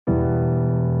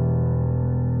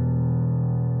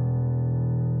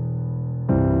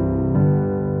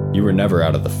You were never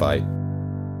out of the fight.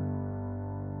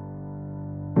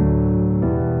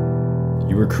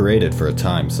 You were created for a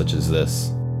time such as this.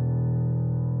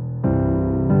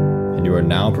 And you are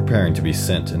now preparing to be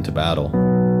sent into battle.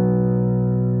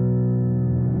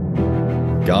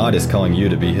 God is calling you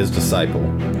to be His disciple,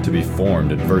 to be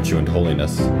formed in virtue and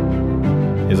holiness. He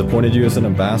has appointed you as an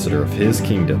ambassador of His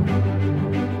kingdom,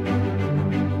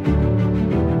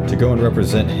 to go and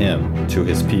represent Him to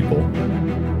His people.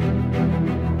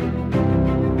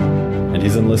 And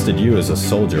He's enlisted you as a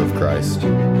soldier of Christ, to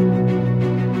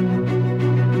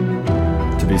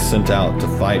be sent out to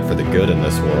fight for the good in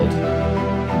this world.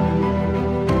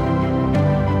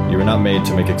 You are not made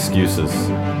to make excuses.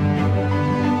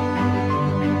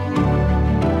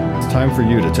 It's time for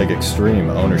you to take extreme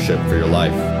ownership for your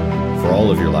life, for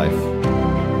all of your life.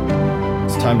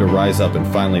 It's time to rise up and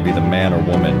finally be the man or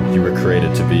woman you were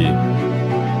created to be.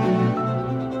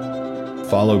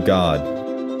 Follow God.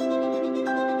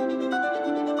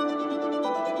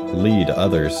 Lead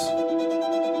others.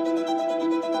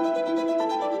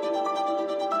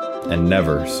 And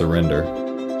never surrender.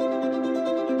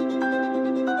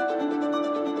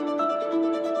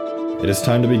 It is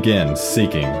time to begin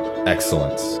seeking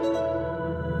excellence.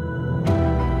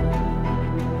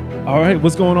 All right,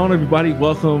 what's going on, everybody?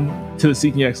 Welcome to the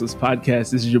Seeking Excellence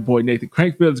podcast. This is your boy, Nathan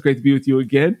Crankfield. It's great to be with you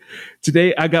again.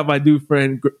 Today, I got my new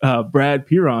friend, Brad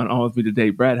Piron, on with me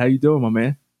today. Brad, how you doing, my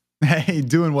man? Hey,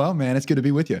 doing well, man. It's good to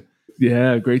be with you.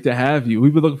 Yeah, great to have you.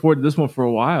 We've been looking forward to this one for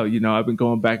a while. You know, I've been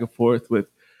going back and forth with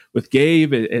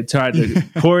Gabe and trying to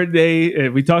coordinate.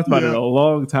 And we talked about it a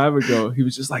long time ago. He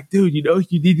was just like, dude, you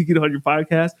need to get on your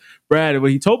podcast. Brad, and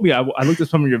when he told me, I looked at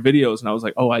some of your videos and I was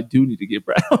like, oh, I do need to get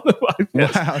Brad on the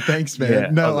podcast. Wow, thanks,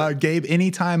 man. Yeah, Gabe,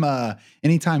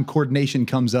 anytime coordination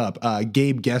comes up,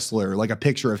 Gabe Gessler, like a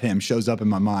picture of him shows up in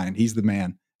my mind. He's the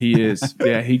man. He is.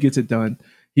 Yeah, he gets it done.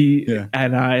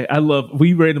 And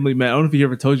we randomly met. I don't know if he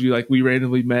ever told you, like, we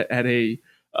randomly met at a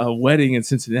wedding in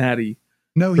Cincinnati.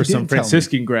 No, for some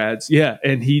Franciscan grads. Yeah.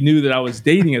 And he knew that I was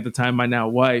dating at the time my now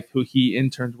wife, who he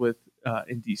interned with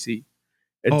in DC.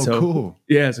 And cool.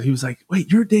 Yeah. So he was like,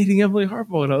 wait, you're dating Emily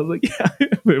Harpo? And I was like, yeah.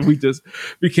 And we just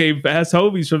became fast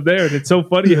homies from there. And it's so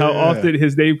funny how often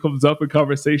his name comes up in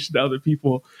conversation to other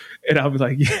people. And I was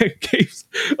like, yeah, Gabe's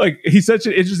like, he's such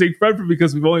an interesting friend for me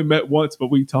because we've only met once, but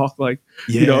we talk like,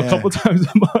 a couple times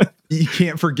a month. You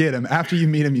can't forget him. After you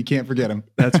meet him, you can't forget him.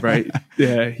 That's right.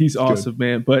 Yeah, he's awesome,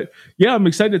 man. But yeah, I'm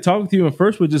excited to talk with you. And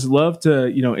first, we'd just love to,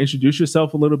 introduce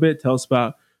yourself a little bit. Tell us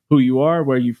about who you are,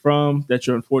 where you're from, that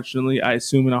you're unfortunately, I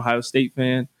assume, an Ohio State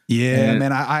fan. Yeah,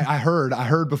 man. I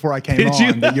heard before I came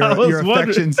on that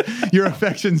your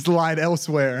affections lied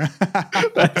elsewhere.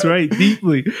 That's right.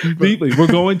 Deeply. We're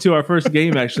going to our first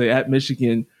game actually at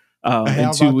Michigan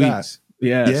in 2 weeks.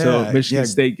 Yeah, so Michigan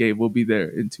State game will be there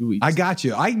in 2 weeks. I got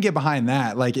you. I can get behind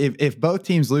that. Like if both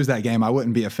teams lose that game, I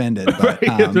wouldn't be offended. But,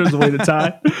 if there's a way to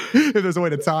tie. If there's a way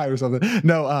to tie or something.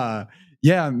 No,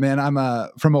 yeah, man, I'm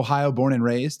from Ohio, born and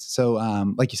raised. So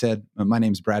like you said, my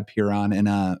name's Brad Piron. And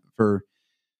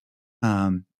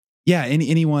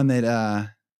anyone that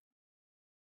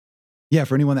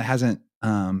for anyone that hasn't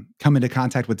come into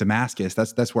contact with Damascus,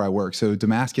 that's where I work. So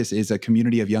Damascus is a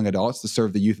community of young adults to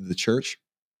serve the youth of the church.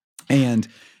 And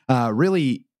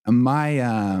really,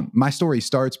 my story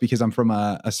starts because I'm from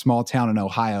a small town in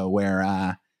Ohio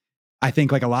where I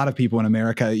think, like a lot of people in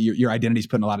America, your identity's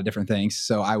put in a lot of different things.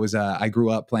 So I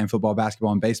grew up playing football,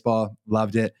 basketball, and baseball.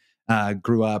 Loved it.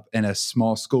 Grew up in a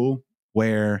small school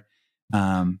where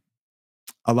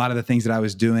a lot of the things that I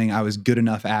was doing, I was good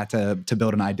enough at to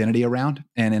build an identity around.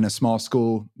 And in a small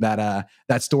school, that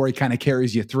story kind of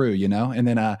carries you through, And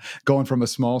then going from a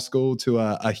small school to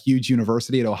a huge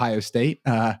university at Ohio State,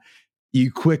 you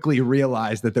quickly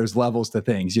realize that there's levels to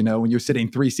things. When you're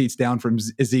sitting 3 seats down from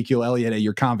Ezekiel Elliott at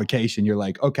your convocation, you're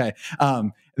like, okay,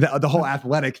 the whole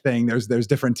athletic thing, there's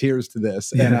different tiers to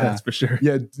this. Yeah, and, that's for sure.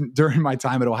 Yeah, during my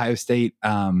time at Ohio State,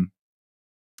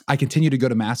 I continue to go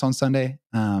to Mass on Sunday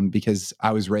because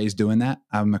I was raised doing that.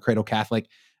 I'm a cradle Catholic.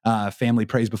 Family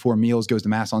prays before meals, goes to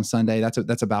Mass on Sunday.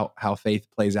 That's about how faith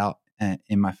plays out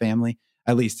in my family,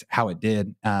 at least how it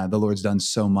did. The Lord's done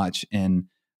so much in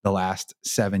the last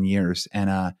 7 years. And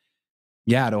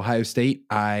at Ohio State,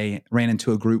 I ran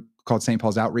into a group called St.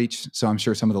 Paul's Outreach. So I'm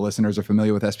sure some of the listeners are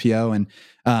familiar with SPO. And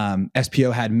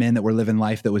SPO had men that were living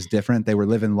life that was different. They were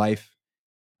living life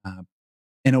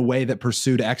in a way that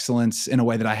pursued excellence in a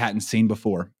way that I hadn't seen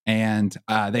before. And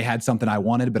they had something I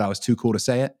wanted, but I was too cool to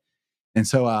say it. And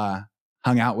so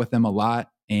hung out with them a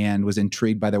lot and was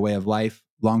intrigued by their way of life.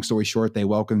 Long story short, they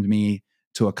welcomed me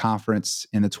to a conference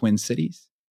in the Twin Cities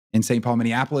in St. Paul,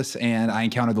 Minneapolis, and I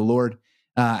encountered the Lord.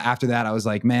 After that, I was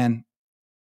like, man,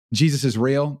 Jesus is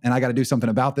real and I got to do something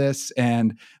about this.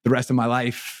 And the rest of my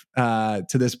life to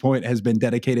this point has been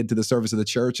dedicated to the service of the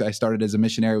church. I started as a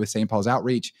missionary with St. Paul's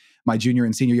Outreach my junior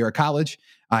and senior year of college.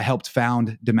 I helped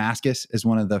found Damascus as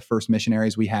one of the first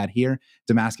missionaries we had here.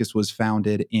 Damascus was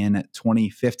founded in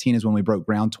 2015 is when we broke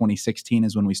ground. 2016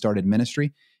 is when we started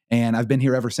ministry. And I've been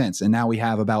here ever since. And now we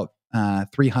have about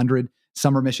 300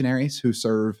 summer missionaries who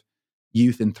serve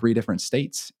youth in 3 different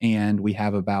states. And we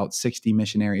have about 60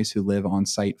 missionaries who live on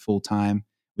site full time.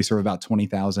 We serve about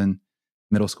 20,000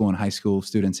 middle school and high school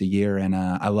students a year. And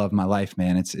I love my life,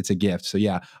 man. It's a gift. So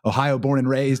yeah, Ohio born and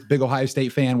raised, big Ohio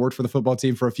State fan, worked for the football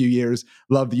team for a few years,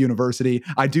 love the university.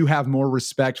 I do have more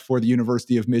respect for the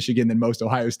University of Michigan than most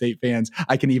Ohio State fans.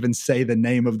 I can even say the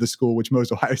name of the school, which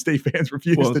most Ohio State fans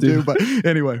refuse to do. But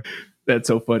anyway. That's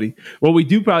so funny. What we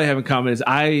do probably have in common is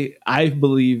I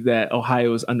believe that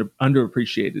Ohio is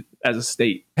underappreciated as a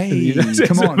state. Hey,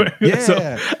 come on. Yeah.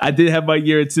 So I did have my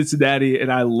year in Cincinnati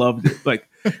and I loved it. Like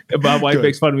my wife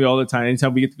makes fun of me all the time.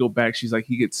 Anytime we get to go back, she's like,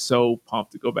 he gets so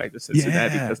pumped to go back to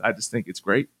Cincinnati because I just think it's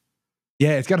great.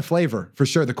 Yeah, it's got a flavor for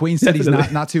sure. The Queen City's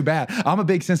not too bad. I'm a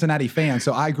big Cincinnati fan.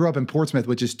 So I grew up in Portsmouth,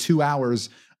 which is 2 hours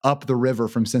up the river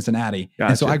from Cincinnati. Gotcha.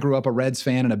 And so I grew up a Reds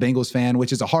fan and a Bengals fan,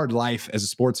 which is a hard life as a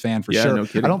sports fan for sure. No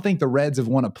kidding. I don't think the Reds have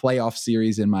won a playoff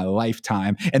series in my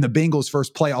lifetime. And the Bengals'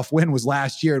 first playoff win was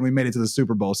last year and we made it to the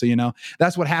Super Bowl. So,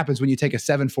 that's what happens when you take a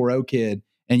 7-4-0 kid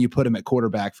and you put him at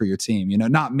quarterback for your team.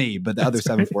 Not me, but the other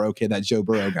 7-4-0 kid, that Joe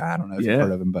Burrow guy. I don't know if you've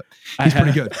heard of him, but he's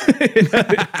pretty good.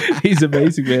 He's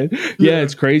amazing, man. Yeah,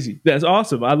 it's crazy. That's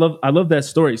awesome. I love that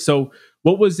story. So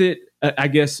what was it, I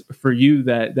guess, for you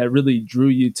that really drew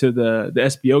you to the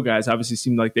SBO guys? Obviously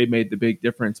seemed like they made the big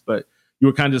difference, but you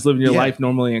were kind of just living your life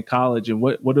normally in college. And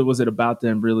what was it about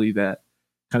them really that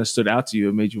kind of stood out to you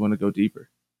and made you want to go deeper?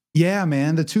 Yeah,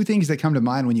 man. The 2 things that come to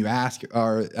mind when you ask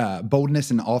are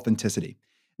boldness and authenticity.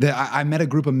 I met a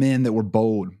group of men that were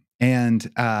bold. And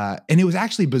it was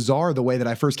actually bizarre the way that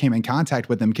I first came in contact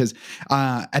with them because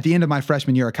at the end of my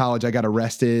freshman year of college, I got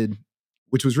arrested,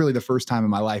 which was really the first time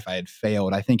in my life I had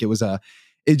failed. I think it was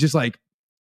just like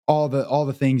all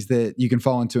the things that you can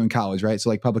fall into in college, right?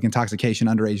 So like public intoxication,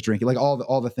 underage drinking, like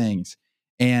all the things.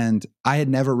 And I had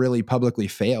never really publicly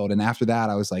failed. And after that,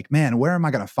 I was like, man, where am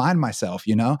I going to find myself,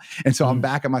 And so I'm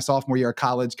back at my sophomore year of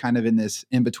college, kind of in this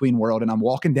in-between world. And I'm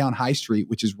walking down High Street,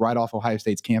 which is right off Ohio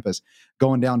State's campus,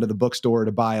 going down to the bookstore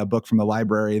to buy a book from the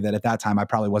library that at that time I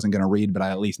probably wasn't going to read, but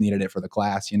I at least needed it for the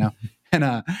class, And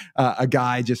a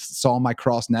guy just saw my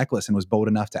cross necklace and was bold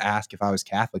enough to ask if I was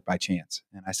Catholic by chance.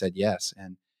 And I said yes.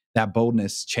 And that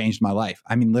boldness changed my life.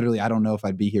 I mean, literally, I don't know if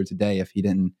I'd be here today if he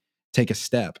didn't take a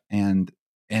step. And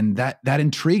that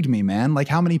intrigued me, man. Like,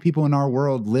 how many people in our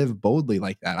world live boldly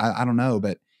like that? I don't know,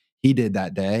 but he did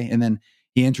that day. And then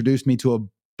he introduced me to a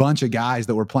bunch of guys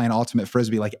that were playing ultimate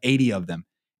Frisbee, like 80 of them.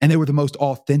 And they were the most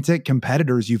authentic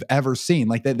competitors you've ever seen.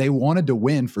 Like, they wanted to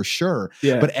win for sure.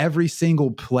 Yeah. But every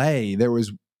single play, there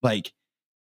was like,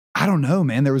 I don't know,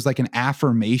 man. There was like an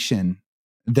affirmation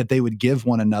that they would give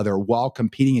one another while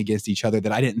competing against each other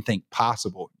that I didn't think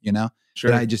possible,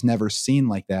 Sure. That I just never seen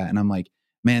like that. And I'm like,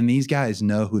 man, these guys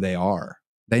know who they are.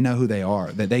 They know who they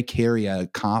are, that they carry a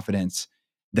confidence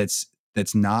that's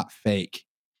not fake.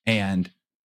 And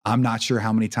I'm not sure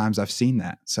how many times I've seen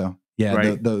that. So yeah,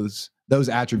 Right. those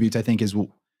attributes, I think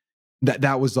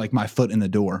that was like my foot in the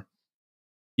door.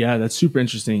 Yeah, that's super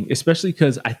interesting, especially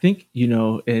because I think,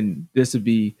 and this would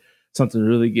be something to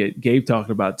really get Gabe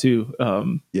talking about too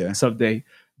someday.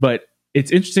 But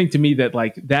it's interesting to me that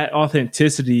like that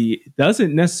authenticity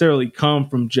doesn't necessarily come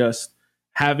from just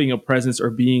having a presence or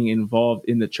being involved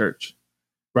in the church,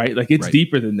 right? Like it's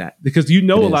deeper than that because a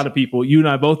lot of people, you and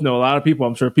I both know a lot of people,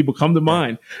 I'm sure people come to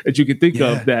mind that you can think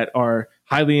of that are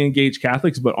highly engaged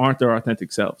Catholics, but aren't their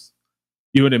authentic selves.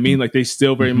 You know what I mean? Like they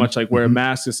still very much like wear a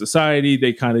mask in society.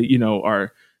 They kind of,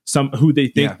 are some who they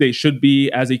think they should be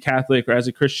as a Catholic or as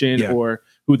a Christian or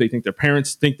who they think their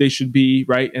parents think they should be,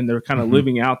 right? And they're kind of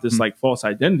living out this like false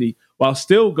identity while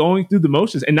still going through the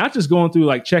motions and not just going through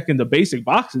like checking the basic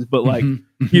boxes, but like,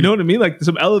 you know what I mean? Like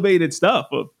some elevated stuff.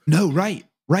 No, right.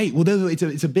 Well,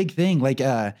 it's a big thing. Like,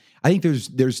 I think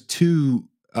there's 2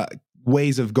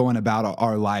 ways of going about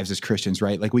our lives as Christians,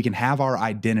 right? Like we can have our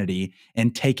identity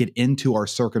and take it into our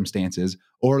circumstances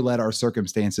or let our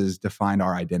circumstances define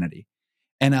our identity.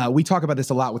 And we talk about this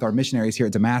a lot with our missionaries here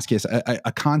at Damascus,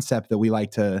 a concept that we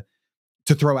like to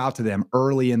throw out to them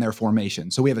early in their formation.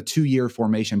 So we have a 2-year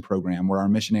formation program where our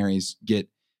missionaries get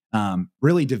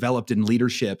really developed in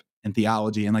leadership and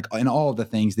theology and all of the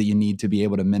things that you need to be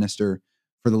able to minister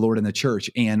for the Lord in the church.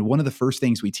 And one of the first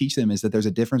things we teach them is that there's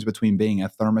a difference between being a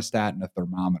thermostat and a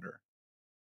thermometer.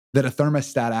 that a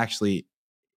thermostat actually,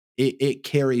 it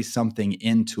carries something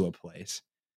into a place,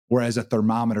 whereas a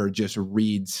thermometer just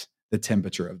reads the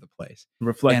temperature of the place.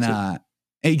 Reflects it. And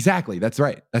exactly, that's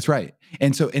right. That's right.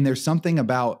 And there's something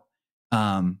about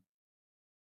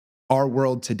our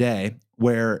world today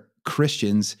where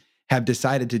Christians have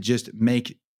decided to just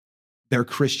make their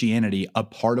Christianity a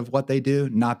part of what they do,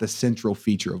 not the central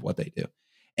feature of what they do.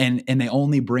 And they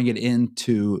only bring it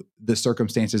into the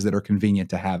circumstances that are convenient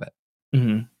to have it.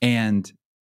 Mm-hmm.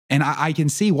 And I can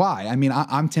see why. I mean,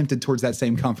 I'm tempted towards that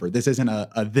same comfort. This isn't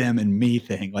a them and me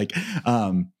thing. Like,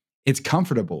 it's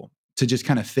comfortable to just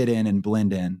kind of fit in and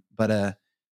blend in. But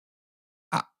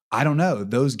I don't know.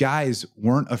 Those guys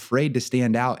weren't afraid to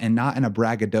stand out, and not in a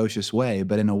braggadocious way,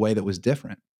 but in a way that was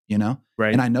different, you know?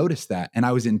 Right. And I noticed that, and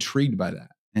I was intrigued by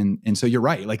that. And so you're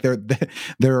right. Like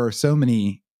there are so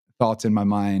many thoughts in my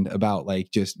mind about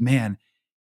like, just, man,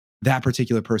 that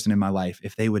particular person in my life,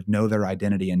 if they would know their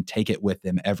identity and take it with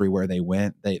them everywhere they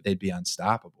went, they'd be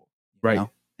unstoppable. Right.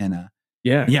 Know? And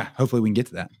yeah, hopefully we can get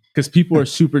to that. Because people are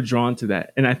super drawn to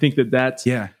that. And I think that's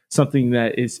something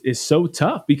that is so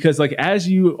tough, because like as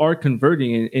you are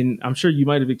converting, and I'm sure you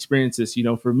might have experienced this, you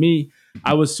know, for me,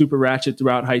 I was super ratchet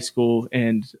throughout high school,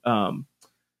 and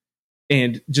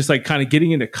just like kind of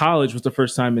getting into college was the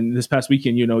first time. And this past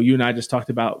weekend, you know, you and I just talked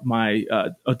about my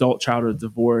adult childhood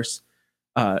divorce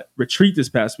retreat this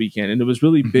past weekend, and it was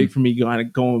really big for me kind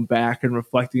of going back and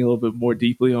reflecting a little bit more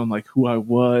deeply on like who I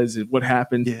was and what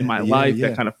happened in my life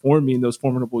that kind of formed me in those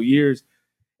formidable years.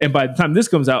 And by the time this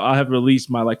comes out, I'll have released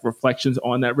my like reflections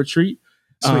on that retreat.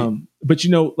 But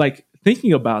you know, like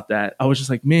thinking about that, I was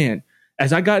just like, man,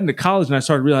 as I got into college and I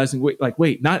started realizing,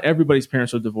 wait, not everybody's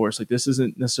parents are divorced. Like this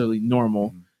isn't necessarily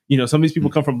normal. You know, some of these people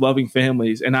come from loving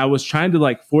families, and I was trying to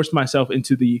like force myself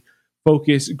into the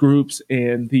focus groups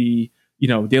and the, you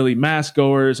know, daily mass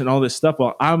goers and all this stuff.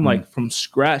 While I'm like from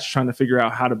scratch trying to figure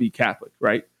out how to be Catholic.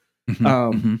 Right.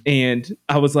 And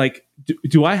I was like,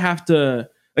 do I have to,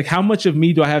 like, how much of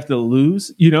me do I have to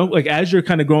lose? You know, like as you're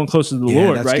kind of growing closer to the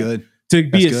Lord, right? Good. To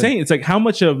be a saint, it's like how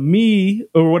much of me,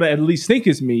 or what I at least think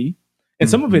is me, and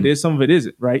some of it is, some of it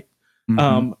isn't, right?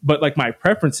 But like my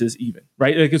preferences, even,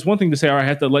 right? Like it's one thing to say, all right, I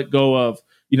have to let go of,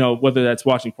 you know, whether that's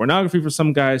watching pornography for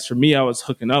some guys. For me, I was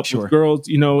hooking up with girls,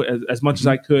 you know, as much as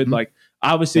I could. Like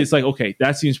obviously, it's like, okay,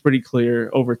 that seems pretty clear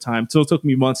over time. So it took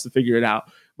me months to figure it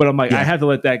out. But I'm like, I had to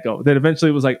let that go. Then eventually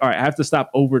it was like, all right, I have to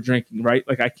stop over drinking, right?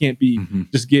 Like I can't be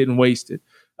just getting wasted.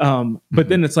 But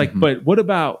then it's like, but what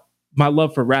about my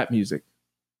love for rap music?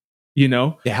 You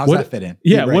know? Yeah, how's that fit in?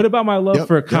 Yeah, what about my love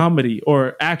for comedy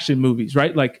or action movies,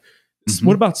 right? Like,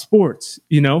 what about sports?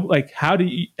 You know, like how did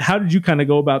you kind of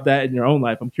go about that in your own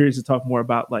life? I'm curious to talk more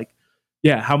about like,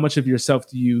 how much of yourself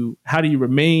how do you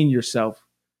remain yourself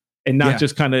and not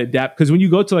just kind of adapt? Because when you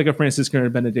go to like a Franciscan or a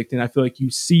Benedictine, I feel like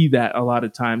you see that a lot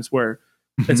of times where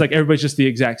it's like everybody's just the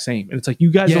exact same, and it's like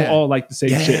you guys don't all like the same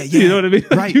shit. You know what I mean?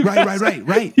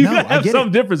 Right. You have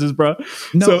some differences, bro.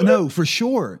 No, for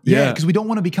sure. Yeah, because we don't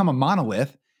want to become a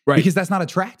monolith, right? Because that's not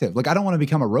attractive. Like I don't want to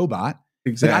become a robot.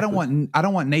 Exactly. Like, I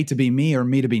don't want Nate to be me or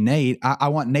me to be Nate. I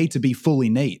want Nate to be fully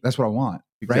Nate. That's what I want.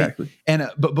 Exactly. Right. And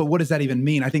but what does that even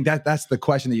mean? I think that's the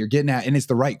question that you're getting at, and it's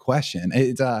the right question.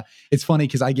 It's funny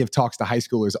because I give talks to high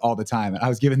schoolers all the time, and I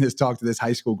was giving this talk to this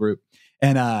high school group,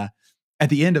 and at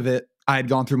the end of it, I had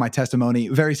gone through my testimony,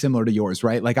 very similar to yours,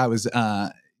 right? Like I was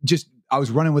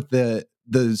running with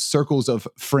the circles of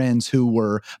friends who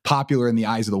were popular in the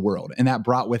eyes of the world. And that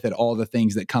brought with it all the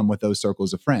things that come with those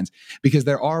circles of friends, because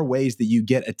there are ways that you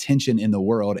get attention in the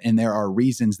world, and there are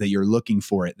reasons that you're looking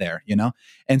for it there, you know?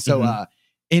 And so,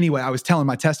 anyway, I was telling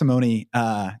my testimony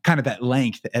kind of at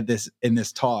length in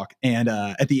this talk. And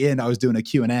at the end, I was doing a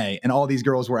Q&A, and all these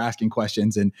girls were asking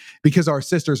questions. And because our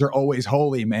sisters are always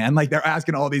holy, man, like they're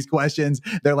asking all these questions.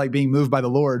 They're like being moved by the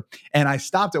Lord. And I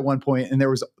stopped at one point, and there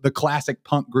was the classic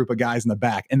punk group of guys in the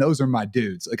back. And those are my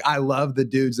dudes. Like I love the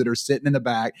dudes that are sitting in the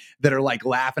back that are like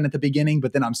laughing at the beginning,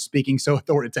 but then I'm speaking so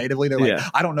authoritatively. They're like,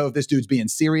 I don't know if this dude's being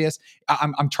serious.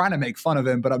 I'm trying to make fun of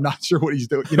him, but I'm not sure what he's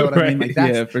doing. You know what I mean?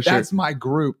 Like that's my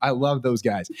group. I love those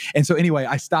guys. And so anyway,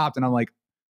 I stopped and I'm like,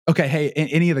 okay, hey,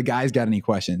 any of the guys got any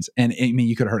questions? And I mean,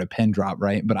 you could have heard a pin drop,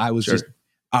 right? But I was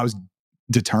I was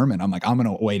determined. I'm like, I'm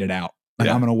going to wait it out. I'm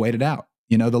going to wait it out.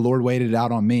 You know, the Lord waited it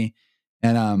out on me.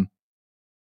 And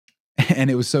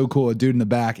it was so cool. A dude in the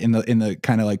back in the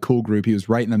kind of like cool group, he was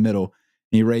right in the middle,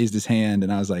 and he raised his hand,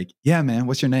 and I was like, yeah, man,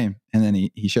 what's your name? And then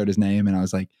he showed his name, and I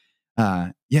was like,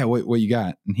 yeah, what you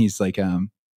got? And he's like,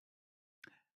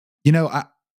 you know,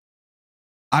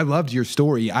 I loved your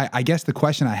story. I guess the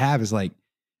question I have is like,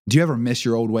 do you ever miss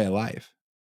your old way of life?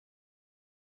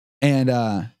 And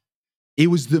it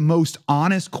was the most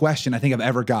honest question I think I've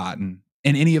ever gotten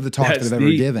in any of the talks That's that I've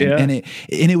ever deep, given. yeah. And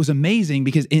it was amazing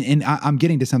because, and I'm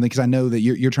getting to something because I know that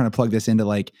you're trying to plug this into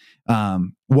like,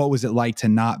 what was it like to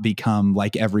not become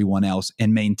like everyone else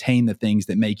and maintain the things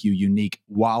that make you unique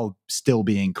while still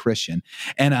being Christian?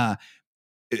 And I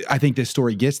think this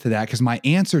story gets to that because my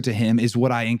answer to him is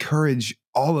what I encourage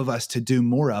all of us to do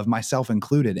more of, myself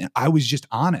included. And I was just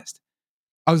honest.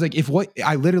 I was like,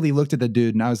 I literally looked at the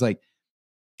dude and I was like,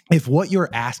 if what you're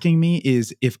asking me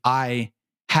is if I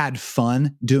had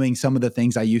fun doing some of the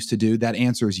things I used to do, that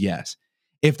answer is yes.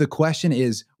 If the question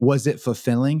is, was it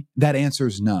fulfilling? That answer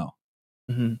is no.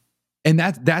 Mm-hmm. And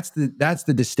that's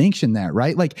the distinction there,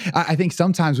 right? Like, I think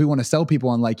sometimes we want to sell people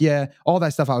on like, yeah, all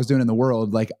that stuff I was doing in the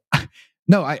world. Like,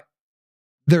 no,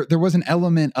 there was an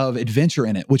element of adventure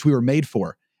in it, which we were made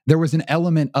for. There was an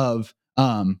element of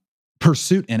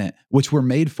pursuit in it, which we're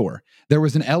made for. There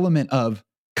was an element of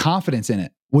confidence in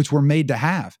it, which we're made to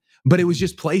have. But it was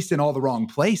just placed in all the wrong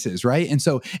places, right? And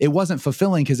so it wasn't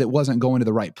fulfilling because it wasn't going to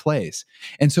the right place.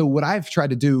 And so what I've tried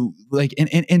to do, like,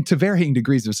 and to varying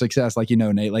degrees of success, like, you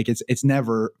know, Nate, like it's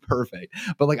never perfect.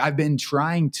 But like I've been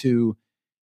trying to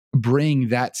bring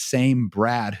that same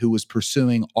Brad who was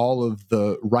pursuing all of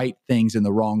the right things in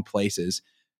the wrong places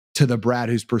to the Brad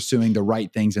who's pursuing the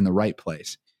right things in the right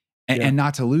place. And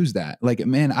not to lose that. Like,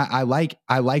 man, I like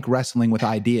wrestling with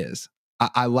ideas.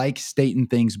 I like stating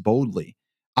things boldly.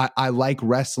 I like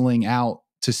wrestling out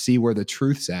to see where the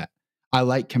truth's at. I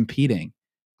like competing.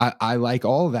 I like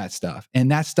all of that stuff.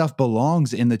 And that stuff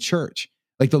belongs in the church.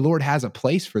 Like the Lord has a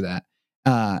place for that.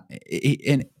 I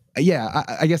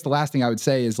guess the last thing I would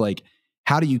say is like,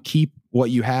 how do you keep what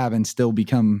you have and still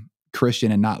become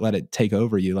Christian and not let it take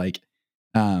over you? Like,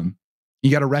 you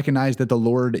got to recognize that the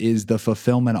Lord is the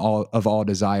fulfillment of all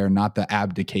desire, not the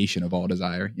abdication of all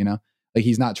desire, you know? Like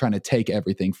he's not trying to take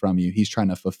everything from you. He's trying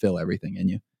to fulfill everything in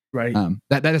you. Right.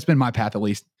 That has been my path, at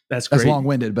least. That's great. That's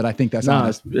long-winded, but I think that's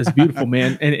honest. It's beautiful,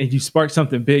 man. And you sparked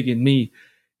something big in me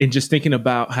in just thinking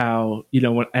about how, you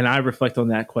know, and I reflect on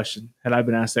that question. Had I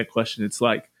been asked that question, it's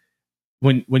like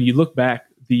when you look back,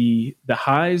 the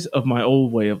highs of my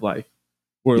old way of life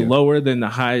were lower than the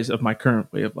highs of my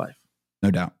current way of life.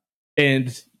 No doubt.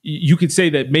 And you could say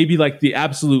that maybe like the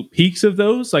absolute peaks of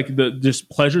those, like the just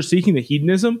pleasure seeking, the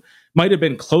hedonism, might have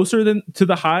been closer to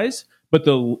the highs, but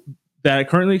that I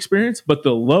currently experience. But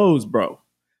the lows, bro,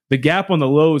 the gap on the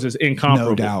lows is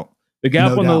incomparable. No doubt. The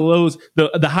gap on the lows,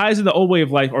 the highs of the old way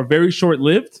of life are very short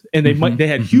lived, and they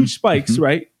had huge spikes,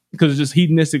 right? Because it's just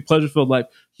hedonistic, pleasure filled life,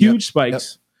 huge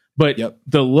spikes. But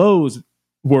the lows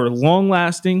were long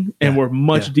lasting and were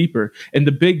much deeper. And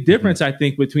the big difference, I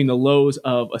think, between the lows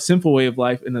of a sinful way of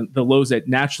life and the lows that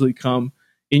naturally come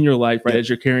in your life, right, as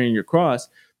you're carrying your cross,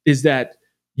 is that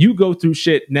you go through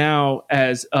shit now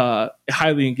as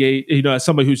highly engaged, you know, as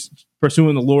somebody who's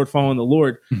pursuing the Lord, following the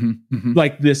Lord.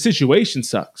 Like the situation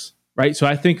sucks, right? So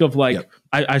I think of like,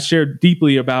 I shared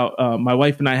deeply about my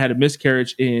wife and I had a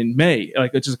miscarriage in May,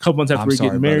 like just a couple months after we were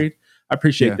getting married. I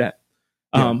appreciate that.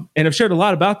 And I've shared a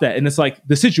lot about that. And it's like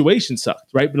the situation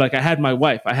sucked, right? But like I had my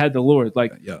wife, I had the Lord,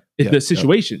 like the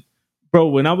situation. Bro,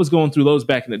 when I was going through those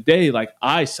back in the day, like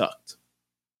I sucked.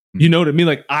 You know what I mean?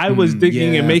 Like I was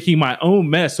digging and making my own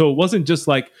mess. So it wasn't just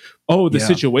like, oh, the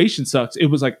situation sucks. It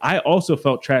was like I also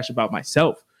felt trash about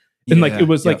myself. And like it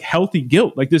was like healthy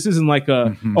guilt. Like this isn't like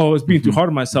oh, I was being too hard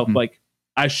on myself. Like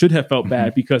I should have felt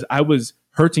bad because I was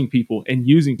hurting people and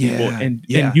using people and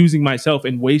using myself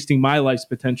and wasting my life's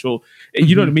potential.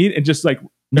 You know what I mean? And just like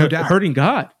hurting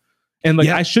God. And like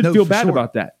I should feel bad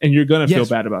about that. And you're gonna feel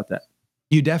bad about that.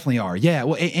 You definitely are. Yeah.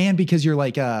 Well, and because you're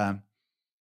like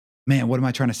man, what am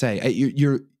I trying to say?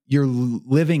 You're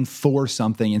living for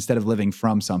something instead of living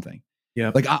from something.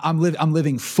 Yeah. Like I'm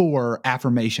living for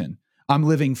affirmation. I'm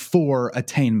living for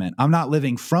attainment. I'm not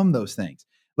living from those things.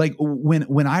 Like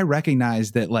when I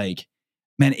recognize that, like,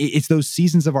 man, it's those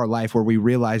seasons of our life where we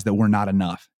realize that we're not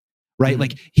enough, right?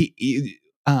 Like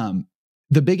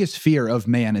the biggest fear of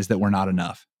man is that we're not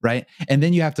enough, right? And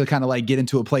then you have to kind of like get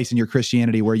into a place in your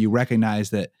Christianity where you recognize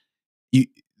that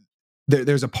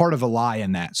there's a part of a lie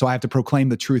in that. So I have to proclaim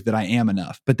the truth that I am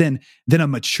enough. But then a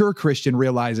mature Christian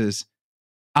realizes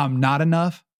I'm not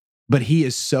enough, but he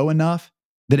is so enough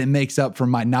that it makes up for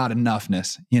my not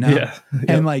enoughness, you know? Yeah.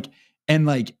 And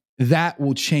like that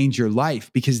will change your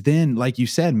life because then, like you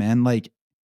said, man, like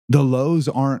the lows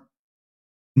aren't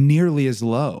nearly as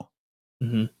low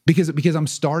because I'm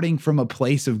starting from a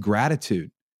place of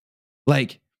gratitude.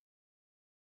 Like,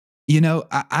 you know,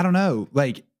 I don't know,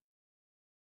 like,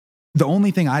 the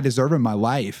only thing I deserve in my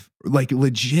life, like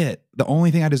legit, the only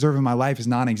thing I deserve in my life is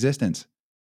non-existence.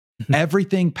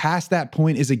 Everything past that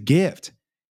point is a gift.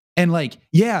 And like,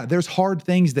 yeah, there's hard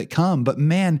things that come, but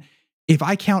man, if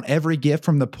I count every gift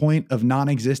from the point of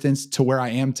non-existence to where I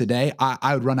am today,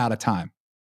 I would run out of time.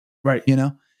 Right. You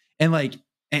know? And like,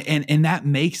 and that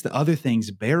makes the other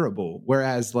things bearable.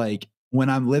 Whereas like when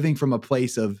I'm living from a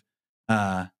place of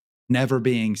never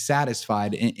being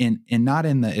satisfied in not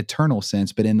in the eternal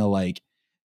sense, but in the like,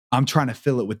 I'm trying to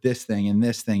fill it with this thing and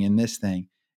this thing and this thing.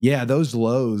 Yeah, those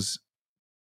lows,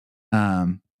 yeah,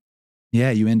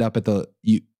 you end up at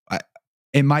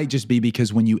it might just be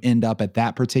because when you end up at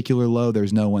that particular low,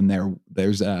 there's no one there.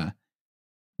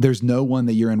 There's no one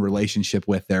that you're in relationship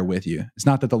with there with you. It's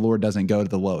not that the Lord doesn't go to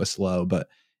the lowest low, but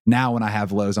now when I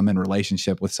have lows, I'm in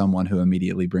relationship with someone who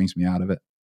immediately brings me out of it.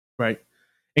 Right.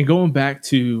 And going back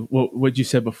to what you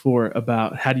said before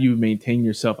about how do you maintain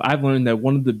yourself, I've learned that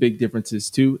one of the big differences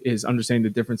too is understanding the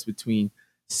difference between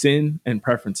sin and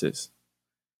preferences.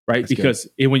 Right. That's because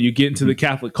when you get into the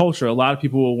Catholic culture, a lot of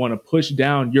people will want to push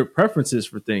down your preferences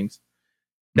for things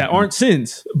that aren't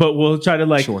sins, but will try to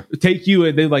like take you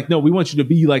and they're like, no, we want you to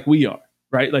be like we are.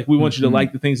 Right. Like we want you to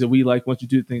like the things that we like, want you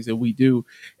to do the things that we do.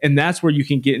 And that's where you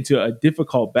can get into a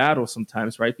difficult battle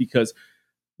sometimes. Right. Because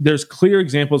there's clear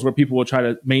examples where people will try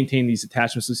to maintain these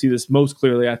attachments. We see this most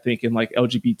clearly, I think, in like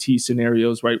LGBT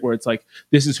scenarios, right? Where it's like,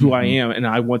 this is who I am and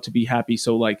I want to be happy.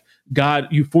 So like God,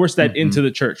 you force that into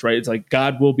the church, right? It's like,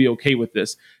 God will be okay with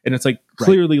this. And it's like,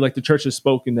 clearly like the church has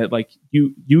spoken that like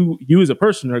you as a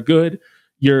person are good.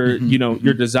 Your,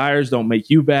 your desires don't make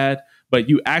you bad, but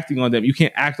you acting on them, you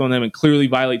can't act on them and clearly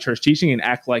violate church teaching and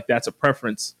act like that's a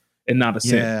preference and not a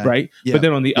sin, right? Yep. But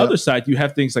then on the other side, you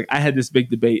have things like I had this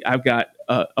big debate. I've got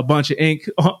a bunch of ink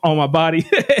on my body.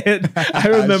 And I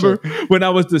remember when I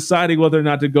was deciding whether or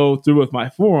not to go through with my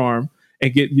forearm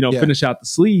and get, finish out the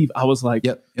sleeve, I was like,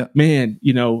 man,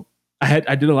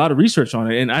 I did a lot of research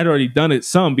on it and I'd already done it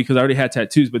some because I already had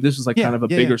tattoos, but this was like kind of a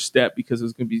bigger step because it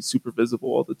was going to be super visible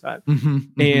all the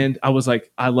time. And I was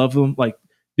like, I love them. Like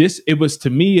this, it was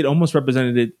to me, it almost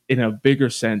represented it in a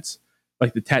bigger sense.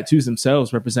 Like the tattoos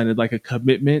themselves represented like a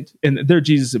commitment, and they're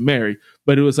Jesus and Mary,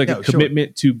 but it was like a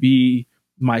commitment to be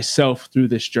myself through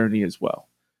this journey as well.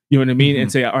 You know what I mean?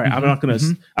 And say, all right, I'm not going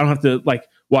to, I don't have to like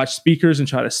watch speakers and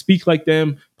try to speak like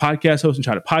them, podcast hosts and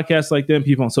try to podcast like them,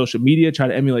 people on social media, try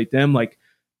to emulate them. Like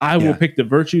I will pick the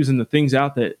virtues and the things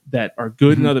out that are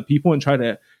good in other people and try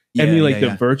to emulate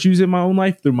the virtues in my own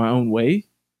life through my own way,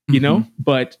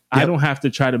 but I don't have to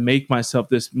try to make myself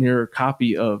this mirror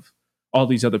copy of all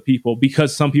these other people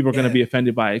because some people are going to be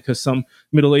offended by it because some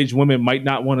middle-aged women might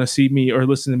not want to see me or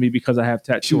listen to me because I have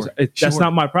tattoos. That's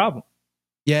not my problem.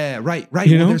 Yeah, right. Well,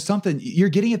 there's something, you're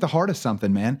getting at the heart of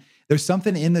something, man. There's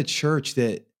something in the church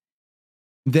that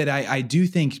I do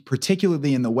think,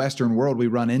 particularly in the Western world, we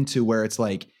run into where it's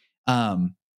like, I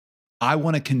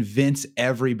want to convince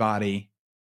everybody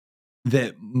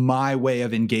that my way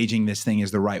of engaging this thing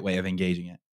is the right way of engaging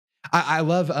it. I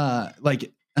love,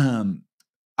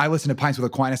 I listen to Pints with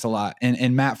Aquinas a lot,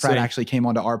 and Matt Fradd actually came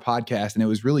onto our podcast, and it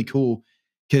was really cool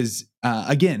because,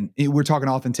 again, we're talking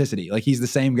authenticity. Like he's the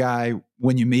same guy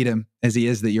when you meet him as he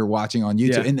is that you're watching on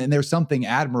YouTube, and there's something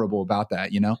admirable about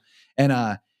that,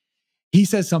 And he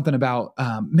says something about,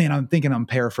 man, I'm thinking I'm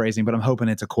paraphrasing, but I'm hoping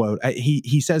it's a quote.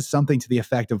 He says something to the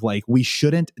effect of like, we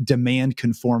shouldn't demand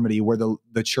conformity where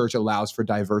the church allows for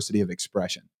diversity of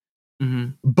expression,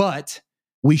 but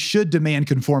we should demand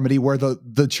conformity where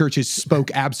the churches spoke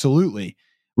absolutely,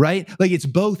 right? Like it's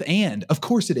both and. Of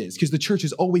course it is, because the church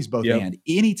is always both and.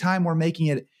 Anytime we're making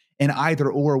it an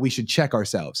either or, we should check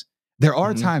ourselves. There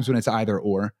are times when it's either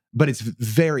or, but it's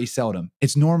very seldom.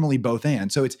 It's normally both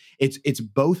and. So it's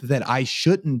both that I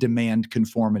shouldn't demand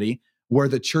conformity where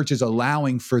the church is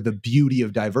allowing for the beauty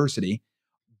of diversity,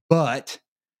 but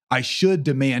I should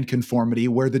demand conformity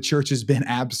where the church has been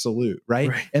absolute,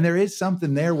 right? And there is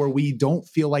something there where we don't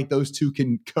feel like those two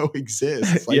can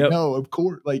coexist. It's like, no, of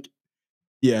course. Like,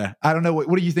 I don't know.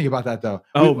 What do you think about that though?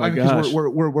 Oh my gosh.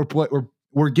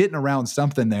 We're getting around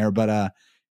something there, but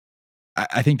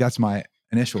I think that's my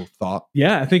initial thought.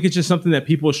 Yeah, I think it's just something that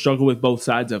people struggle with both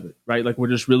sides of it, right? Like we're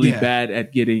just really bad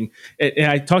at getting,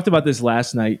 and I talked about this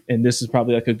last night, and this is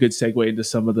probably like a good segue into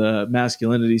some of the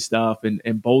masculinity stuff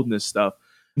and boldness stuff.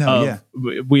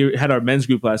 We had our men's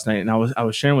group last night, and I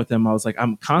was sharing with them. I was like,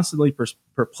 I'm constantly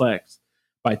perplexed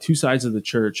by two sides of the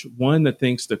church. One that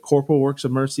thinks the corporal works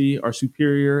of mercy are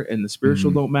superior and the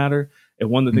spiritual don't matter, and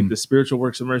one that think the spiritual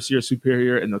works of mercy are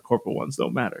superior and the corporal ones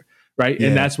don't matter. Right.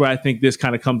 And that's where I think this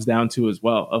kind of comes down to as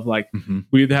well, of like,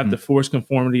 we either have to force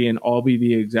conformity and all be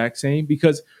the exact same,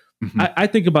 because I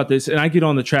think about this, and I get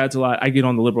on the trads a lot. I get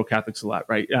on the liberal Catholics a lot,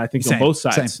 right? I think on both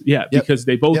sides. Because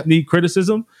they both need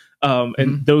criticism.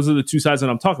 And those are the two sides that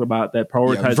I'm talking about that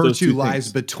prioritize those two virtue lies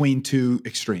things. between two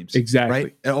extremes. Exactly.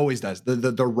 Right? It always does.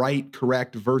 The right,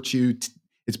 correct virtue,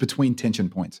 it's between tension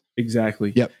points.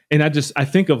 Exactly. Yep. And I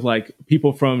think of like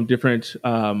people from different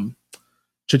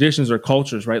traditions or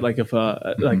cultures, right? Like if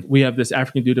like we have this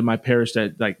African dude in my parish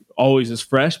that like always is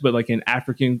fresh, but like in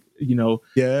African,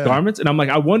 garments. And I'm like,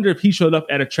 I wonder if he showed up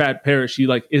at a trad parish, he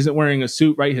like isn't wearing a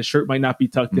suit, right? His shirt might not be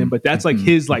tucked in, but that's like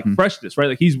his like freshness, right?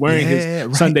 Like he's wearing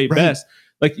his Sunday best.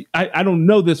 Like I don't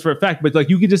know this for a fact, but like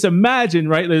you can just imagine,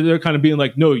 right? They're kind of being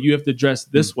like, no, you have to dress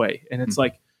this way. And it's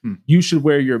like, you should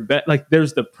wear your best. Like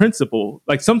there's the principle.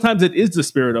 Like sometimes it is the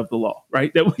spirit of the law,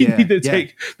 right? That we need to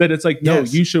take. That it's like, no,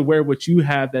 you should wear what you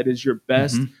have that is your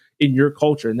best in your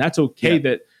culture, and that's okay.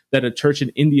 That a church in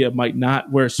India might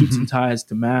not wear suits and ties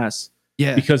to mass,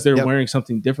 because they're wearing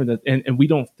something different. And we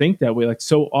don't think that way. Like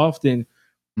so often,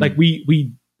 like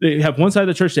they have one side of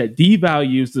the church that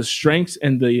devalues the strengths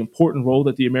and the important role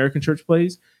that the American church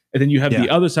plays. And then you have the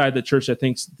other side of the church that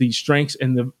thinks the strengths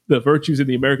and the virtues of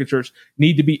the American church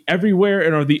need to be everywhere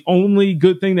and are the only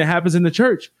good thing that happens in the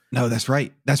church. No, that's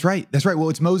right. That's right. Well,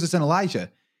 it's Moses and Elijah.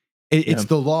 It's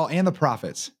the law and the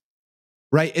prophets,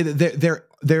 right?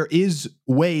 There is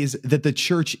ways that the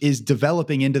church is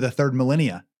developing into the third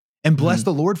millennia, and bless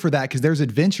the Lord for that, because there's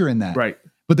adventure in that. Right.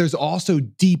 But there's also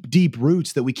deep, deep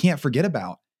roots that we can't forget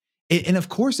about. And of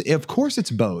course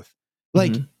it's both.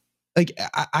 Like, like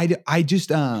I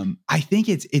just I think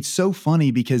it's so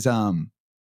funny because I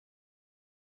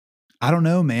don't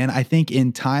know, man. I think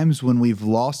in times when we've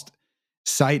lost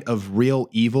sight of real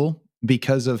evil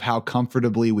because of how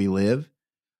comfortably we live,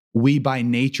 we by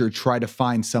nature try to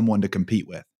find someone to compete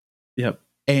with. Yep.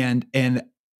 And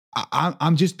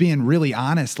I'm just being really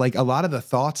honest. Like a lot of the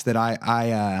thoughts that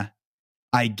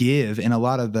I give in a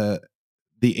lot of the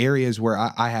areas where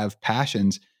I have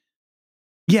passions.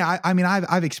 Yeah, I mean,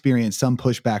 I've experienced some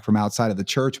pushback from outside of the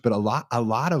church, but a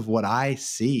lot of what I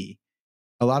see,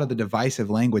 a lot of the divisive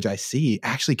language I see,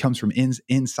 actually comes from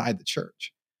inside the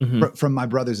church, from my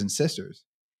brothers and sisters.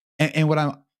 And what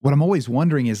I'm always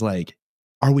wondering is like,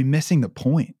 are we missing the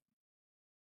point?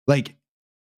 Like,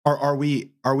 are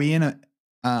we in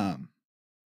a?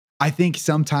 I think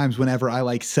sometimes whenever I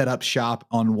like set up shop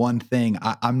on one thing,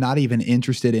 I'm not even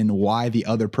interested in why the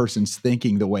other person's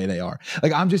thinking the way they are.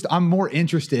 Like I'm more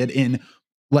interested in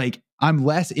I'm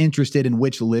less interested in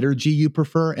which liturgy you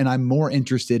prefer, and I'm more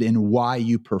interested in why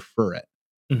you prefer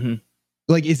it.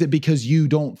 Like, is it because you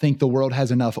don't think the world has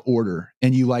enough order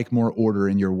and you like more order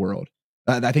in your world?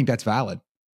 I think that's valid.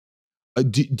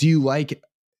 Do you like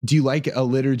a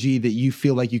liturgy that you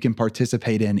feel like you can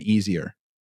participate in easier?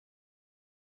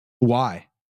 Why?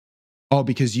 Oh,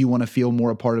 because you want to feel more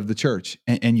a part of the church,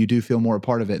 and you do feel more a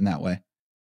part of it in that way.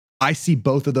 I see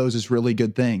both of those as really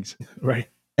good things. Right.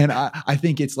 And I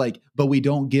think it's like, but we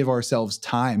don't give ourselves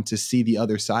time to see the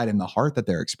other side and the heart that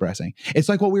they're expressing. It's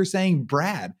like what we were saying,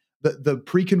 Brad, the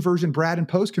pre-conversion Brad and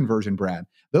post-conversion Brad.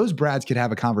 Those Brads could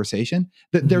have a conversation.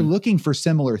 That they're looking for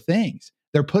similar things.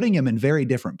 They're putting them in very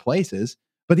different places.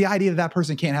 But the idea that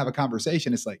person can't have a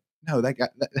conversation, it's like, no,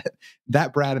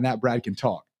 that Brad and that Brad can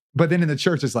talk. But then in the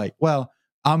church, it's like, well,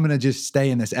 I'm going to just stay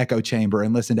in this echo chamber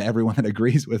and listen to everyone that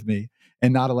agrees with me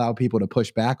and not allow people to push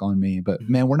back on me. But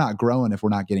man, we're not growing if we're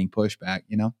not getting pushback,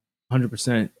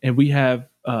 100%. And we have,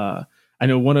 I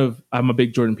know I'm a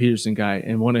big Jordan Peterson guy,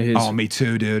 and one of his. Oh, me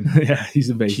too, dude. Yeah, he's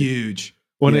amazing. Huge.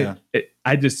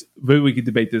 Maybe we could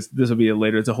debate this. This will be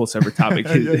later. It's a whole separate topic.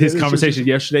 His conversation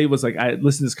yesterday was like, I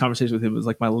listened to this conversation with him. It was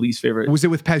like my least favorite. Was it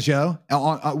with Peugeot?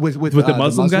 With the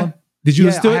Muslim guy? Did you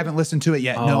listen to it? I haven't listened to it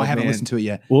yet. No, I haven't listened to it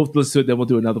yet. We'll listen to it, then we'll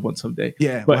do another one someday.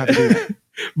 Yeah, we'll have to do that.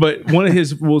 But one of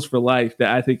his rules for life that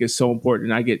I think is so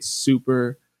important, and I get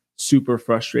super, super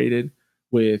frustrated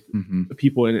with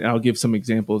people, and I'll give some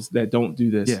examples that don't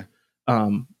do this. Yeah.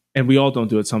 And we all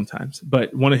don't do it sometimes.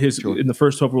 But one of his, in the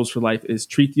first 12 rules for life, is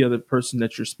treat the other person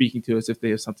that you're speaking to as if they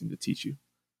have something to teach you.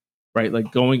 Right?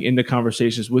 Like going into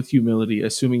conversations with humility,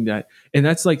 assuming that, and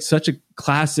that's like such a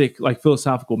classic, like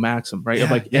philosophical maxim, right?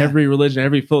 Of like every religion,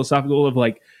 every philosophical of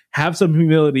like, have some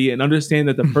humility and understand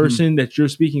that the person that you're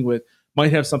speaking with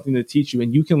might have something to teach you.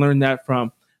 And you can learn that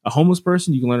from a homeless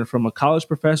person. You can learn it from a college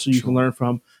professor. You can learn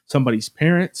from somebody's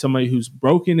parent, somebody who's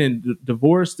broken and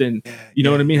divorced and, you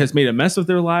know what I mean, has made a mess of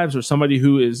their lives, or somebody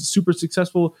who is super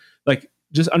successful. Like,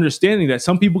 just understanding that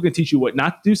some people can teach you what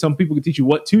not to do. Some people can teach you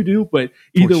what to do, but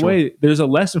either way, there's a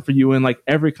lesson for you in like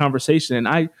every conversation. And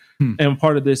I am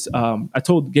part of this. I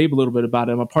told Gabe a little bit about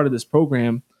it. I'm a part of this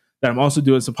program that I'm also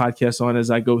doing some podcasts on as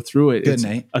I go through it. It's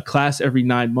a class every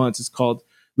 9 months. It's called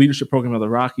Leadership Program of the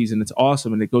Rockies, and it's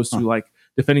awesome. And it goes through like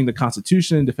defending the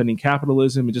Constitution, defending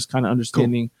capitalism, and just kind of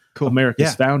understanding Cool. America's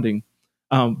Yeah. founding.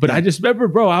 But Yeah. I just remember,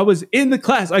 bro, I was in the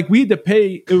class. Like we had to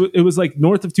pay. It was like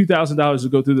north of $2,000 to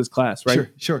go through this class, right?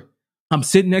 Sure. I'm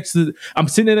sitting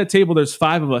at a table. There's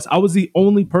 5 of us. I was the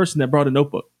only person that brought a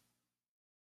notebook.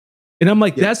 And I'm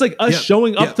like, that's like us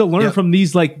showing up to learn from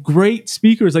these like great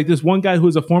speakers. Like this one guy who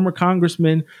was a former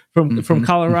congressman from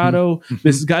Colorado.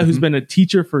 This guy who's been a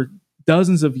teacher for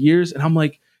dozens of years. And I'm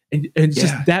like, and it's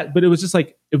just that, but it was just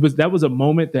like, that was a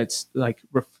moment that's like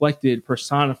reflected,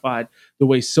 personified the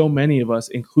way so many of us,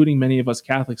 including many of us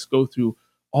Catholics, go through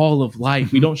all of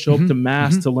life. We don't show up to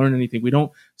mass to learn anything. We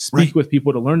don't speak with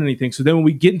people to learn anything. So then when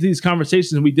we get into these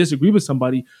conversations and we disagree with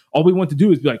somebody, all we want to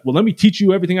do is be like, well, let me teach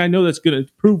you everything I know that's going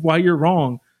to prove why you're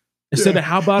wrong. Instead of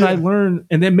how about I learn,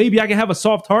 and then maybe I can have a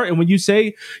soft heart. And when you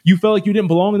say you felt like you didn't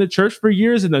belong in the church for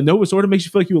years and the Novus Ordo makes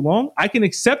you feel like you belong, I can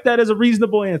accept that as a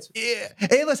reasonable answer. Yeah.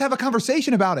 Hey, let's have a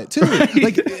conversation about it too. Right?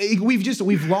 Like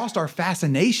we've lost our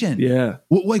fascination. Yeah.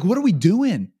 Like, what are we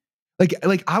doing?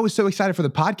 Like I was so excited for the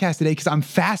podcast today because I'm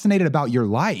fascinated about your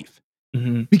life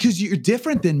because you're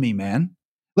different than me, man.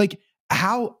 Like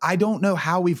I don't know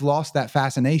how we've lost that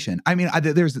fascination. I mean,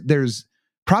 there's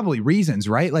probably reasons,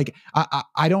 right? Like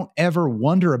I don't ever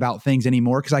wonder about things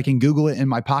anymore because I can Google it in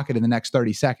my pocket in the next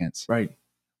 30 seconds. Right.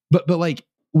 But like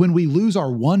when we lose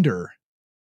our wonder,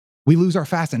 we lose our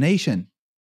fascination.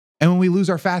 And when we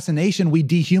lose our fascination, we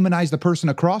dehumanize the person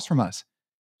across from us.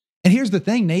 And here's the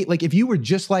thing, Nate, like if you were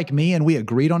just like me and we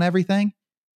agreed on everything,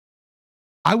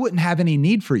 I wouldn't have any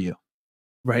need for you.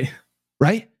 Right.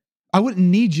 Right? I wouldn't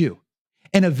need you.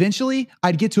 And eventually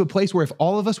I'd get to a place where if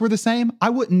all of us were the same, I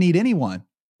wouldn't need anyone,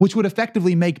 which would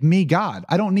effectively make me God.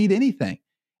 I don't need anything.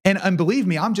 And believe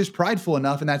me, I'm just prideful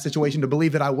enough in that situation to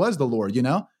believe that I was the Lord, you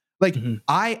know? Like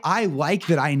I like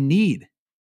that I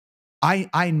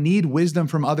need wisdom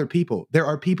from other people. There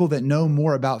are people that know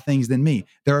more about things than me.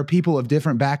 There are people of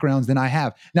different backgrounds than I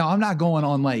have. Now, I'm not going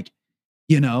on like,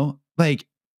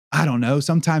 I don't know.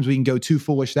 Sometimes we can go too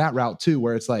foolish that route too,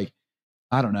 where it's like,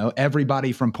 I don't know,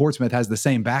 everybody from Portsmouth has the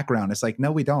same background. It's like,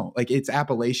 no, we don't. Like it's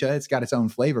Appalachia. It's got its own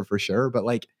flavor for sure. But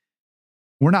like,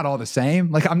 we're not all the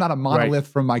same. Like I'm not a monolith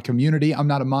from my community. I'm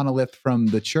not a monolith from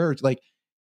the church. Like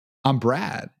I'm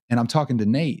Brad and I'm talking to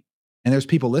Nate. And there's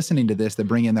people listening to this that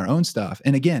bring in their own stuff.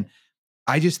 And again,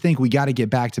 I just think we got to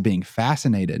get back to being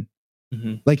fascinated.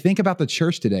 Like think about the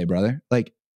church today, brother.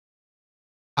 Like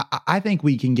I think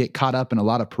we can get caught up in a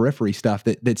lot of periphery stuff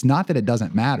that's not that it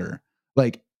doesn't matter.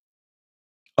 Like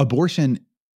abortion,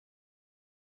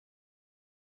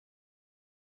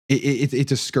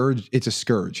 it's a scourge. It's a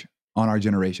scourge on our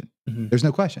generation. There's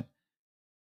no question.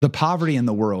 The poverty in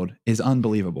the world is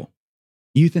unbelievable.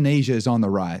 Euthanasia is on the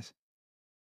rise.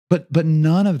 But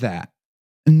none of that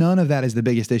is the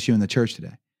biggest issue in the church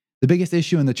today. The biggest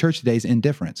issue in the church today is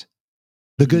indifference.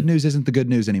 The good news isn't the good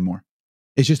news anymore.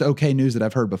 It's just okay news that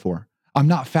I've heard before. I'm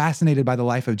not fascinated by the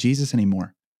life of Jesus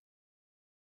anymore.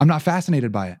 I'm not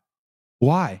fascinated by it.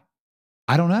 Why?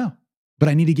 I don't know. But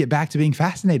I need to get back to being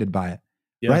fascinated by it,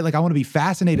 right? Like I want to be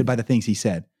fascinated by the things he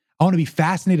said. I want to be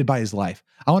fascinated by his life.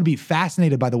 I want to be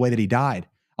fascinated by the way that he died.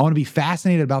 I want to be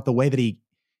fascinated about the way that he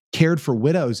cared for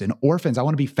widows and orphans. I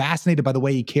want to be fascinated by the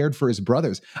way he cared for his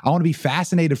brothers. I want to be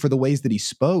fascinated for the ways that he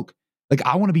spoke. Like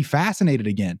I want to be fascinated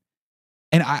again.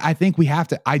 And I think we have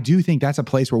to, I do think that's a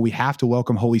place where we have to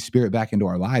welcome Holy Spirit back into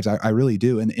our lives. I really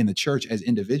do. And in the church as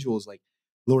individuals, like,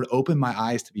 Lord, open my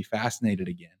eyes to be fascinated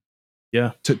again.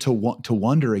 Yeah. To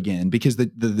wonder again, because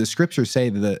the scriptures say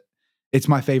that it's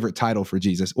my favorite title for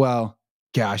Jesus. Well,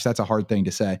 gosh, that's a hard thing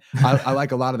to say. I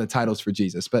like a lot of the titles for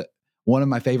Jesus, but one of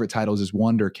my favorite titles is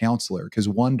Wonder Counselor, because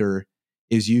wonder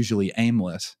is usually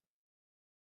aimless.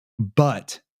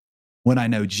 But when I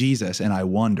know Jesus and I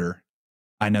wonder,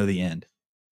 I know the end.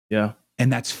 Yeah.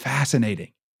 And that's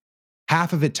fascinating.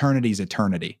 Half of eternity is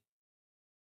eternity.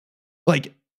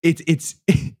 Like it's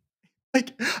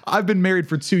like I've been married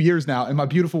for 2 years now, and my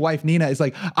beautiful wife, Nina, is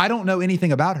like, I don't know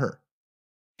anything about her.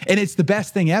 And it's the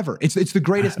best thing ever. It's the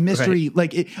greatest mystery.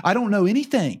 Right. Like I don't know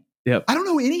anything. Yep. I don't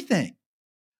know anything.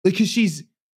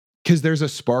 Because there's a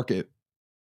spark of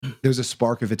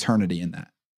eternity in that.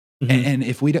 And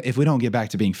if we don't get back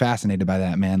to being fascinated by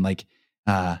that, man, like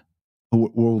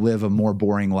we'll live a more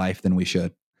boring life than we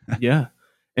should. Yeah.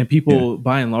 And people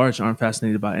by and large aren't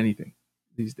fascinated by anything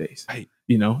these days. Right.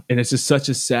 You know, and it's just such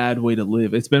a sad way to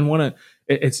live. It's been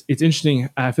it's interesting.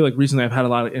 I feel like recently I've had a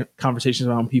lot of conversations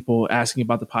around people asking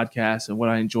about the podcast and what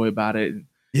I enjoy about it. And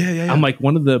yeah. I'm like,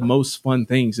 one of the most fun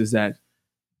things is that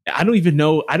I don't even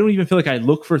feel like I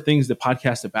look for things to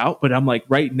podcast about, but I'm like,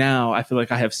 right now, I feel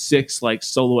like I have 6 like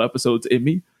solo episodes in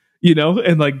me, you know,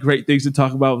 and like great things to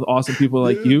talk about with awesome people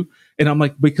like you. And I'm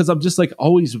like, because I'm just like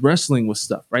always wrestling with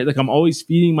stuff, right? Like I'm always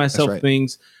feeding myself right.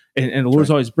 things, and the Lord's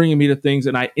always bringing me to things,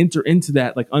 and I enter into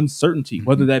that like uncertainty,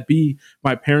 whether that be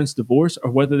my parents' divorce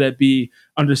or whether that be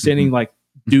understanding like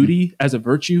duty as a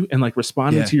virtue and like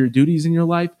responding to your duties in your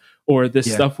life, or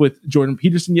this stuff with Jordan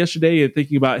Peterson yesterday and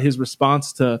thinking about his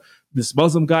response to this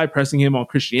Muslim guy pressing him on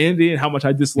Christianity and how much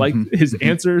I disliked his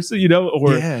answers, you know,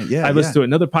 or I listened to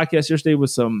another podcast yesterday with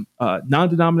some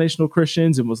non-denominational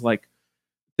Christians and was like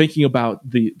thinking about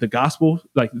the gospel.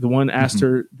 Like the one asked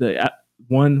her,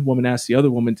 one woman asked the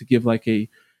other woman to give like a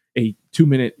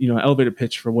 2-minute, you know, elevator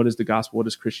pitch for what is the gospel, what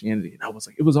is Christianity. And I was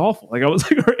like, it was awful. Like I was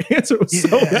like, her answer was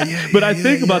so bad. But I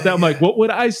think about that. I'm like, what would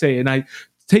I say? And I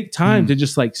take time to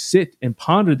just like sit and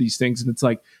ponder these things. And it's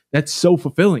like, that's so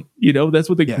fulfilling. You know, that's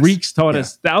what the Greeks taught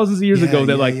us thousands of years ago,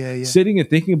 that like sitting and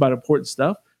thinking about important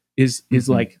stuff is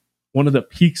like one of the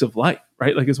peaks of life,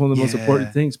 right? Like it's one of the most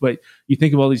important things. But you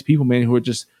think of all these people, man, who are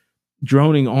just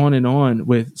droning on and on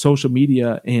with social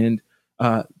media and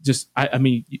I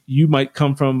mean, you might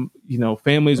come from, you know,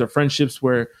 families or friendships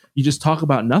where you just talk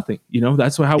about nothing, you know,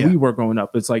 that's how we were growing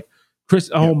up. It's like, Chris,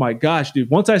 oh my gosh,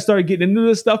 dude. Once I started getting into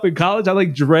this stuff in college, I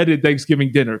like dreaded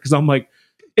Thanksgiving dinner because I'm like,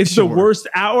 it's the worst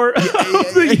hour of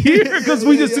the year because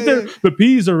we just sit there. The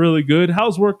peas are really good.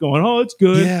 How's work going? Oh, it's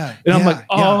good. And I'm like,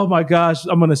 oh my gosh,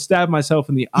 I'm going to stab myself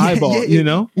in the eyeball, you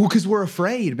know? Well, because we're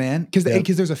afraid, man. Because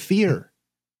there's a fear.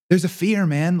 There's a fear,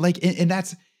 man. Like, and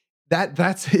that's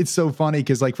it's so funny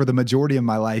because like for the majority of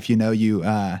my life, you know, you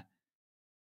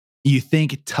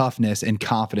think toughness and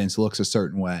confidence looks a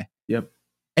certain way. Yep.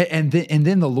 And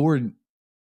then the Lord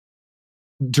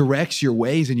directs your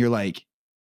ways and you're like,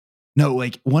 no,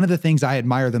 like one of the things I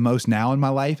admire the most now in my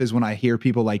life is when I hear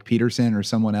people like Peterson or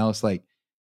someone else like,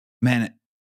 man,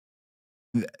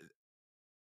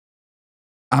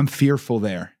 I'm fearful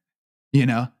there, you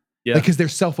know? Yeah. Because they're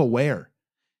self-aware,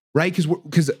 right?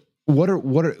 Because what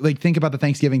are like, think about the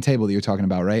Thanksgiving table that you're talking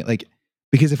about, right? Like,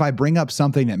 because if I bring up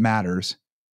something that matters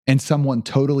and someone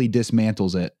totally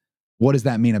dismantles it, what does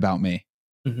that mean about me?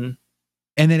 And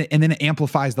then it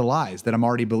amplifies the lies that I'm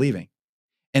already believing.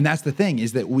 And that's the thing,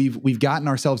 is that we've gotten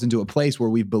ourselves into a place where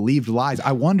we've believed lies.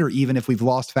 I wonder even if we've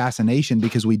lost fascination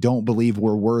because we don't believe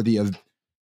we're worthy of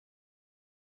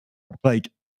like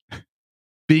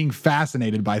being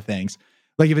fascinated by things.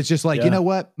 Like if it's just like, you know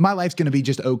what, my life's going to be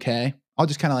just okay. I'll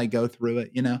just kind of like go through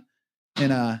it, you know?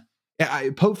 And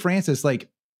Pope Francis, like,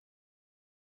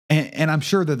 and I'm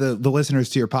sure that the listeners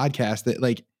to your podcast, that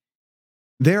like,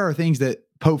 there are things that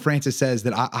Pope Francis says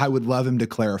that I would love him to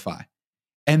clarify.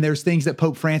 And there's things that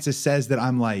Pope Francis says that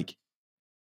I'm like,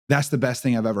 that's the best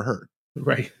thing I've ever heard.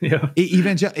 Right. Yeah.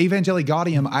 Evangelii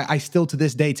Gaudium, I still to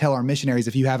this day tell our missionaries,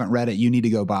 if you haven't read it, you need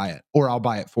to go buy it or I'll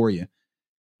buy it for you.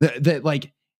 That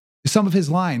like some of his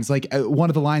lines, like one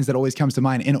of the lines that always comes to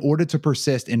mind, in order to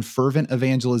persist in fervent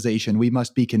evangelization, we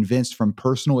must be convinced from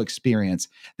personal experience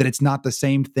that it's not the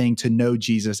same thing to know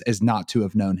Jesus as not to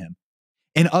have known him.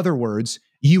 In other words,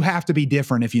 you have to be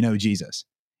different if you know Jesus.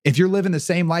 If you're living the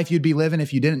same life you'd be living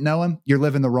if you didn't know him, you're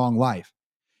living the wrong life.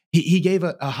 He gave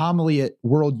a homily at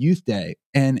World Youth Day,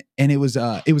 and it was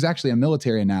actually a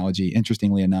military analogy,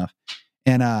 interestingly enough.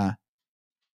 And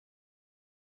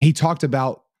he talked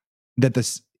about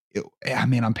that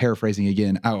I'm paraphrasing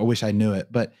again. I wish I knew it,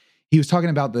 but he was talking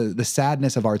about the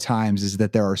sadness of our times is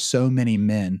that there are so many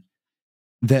men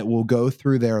that will go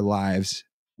through their lives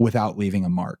without leaving a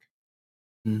mark.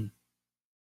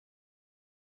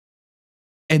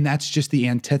 And that's just the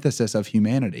antithesis of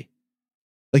humanity.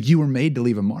 Like you were made to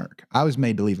leave a mark. I was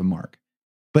made to leave a mark.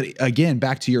 But again,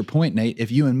 back to your point, Nate,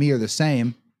 if you and me are the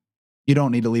same, you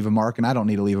don't need to leave a mark and I don't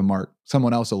need to leave a mark.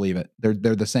 Someone else will leave it. They're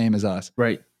the same as us.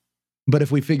 Right. But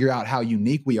if we figure out how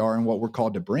unique we are and what we're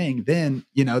called to bring, then,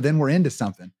 you know, then we're into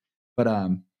something.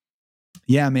 But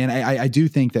yeah, man, I do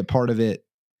think that part of it,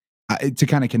 to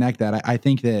kind of connect that, I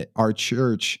think that our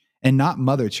church, and not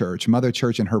Mother Church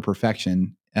in her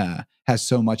perfection, has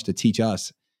so much to teach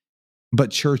us,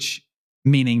 but church,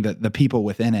 meaning that the people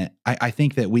within it, I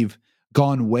think that we've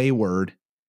gone wayward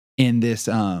in this,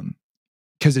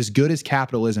 because as good as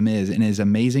capitalism is and as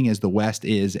amazing as the West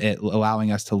is at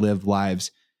allowing us to live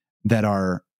lives that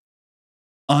are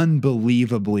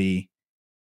unbelievably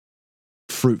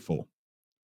fruitful,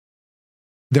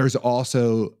 there's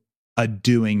also a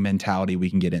doing mentality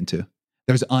we can get into.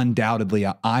 There's undoubtedly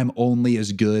I'm only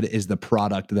as good as the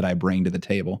product that I bring to the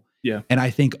table. Yeah. And I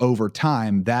think over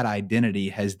time, that identity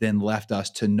has then left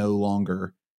us to no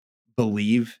longer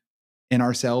believe in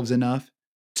ourselves enough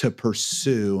to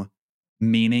pursue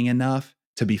meaning enough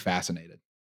to be fascinated,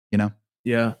 you know?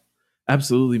 Yeah,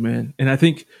 absolutely, man. And I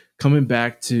think coming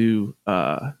back to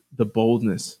the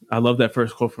boldness. I love that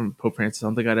first quote from Pope Francis. I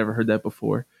don't think I'd ever heard that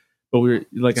before. But we were,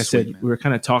 like I said, we were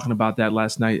kind of talking about that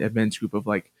last night at men's group of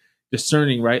like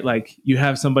discerning, right? Like you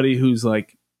have somebody who's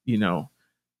like,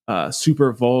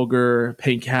 super vulgar,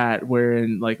 pink hat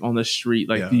wearing like on the street.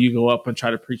 Like, do you go up and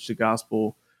try to preach the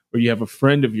gospel? Or you have a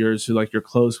friend of yours who like you're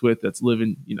close with that's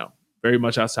living, very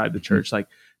much outside the church, like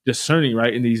discerning,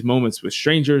 right? In these moments with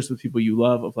strangers, with people you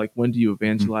love, of like, when do you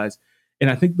evangelize? And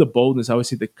I think the boldness, I always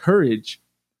say the courage,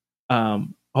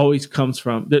 always comes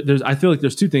from I feel like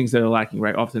there's two things that are lacking,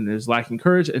 right? Often there's lacking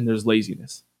courage and there's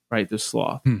laziness, right? There's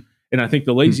sloth. And I think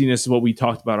the laziness is what we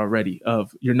talked about already,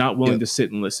 of you're not willing to sit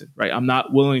and listen, right? I'm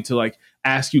not willing to like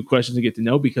ask you questions to get to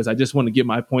know, because I just want to get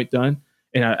my point done.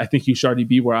 And I think you should already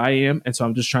be where I am. And so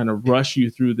I'm just trying to rush you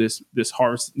through this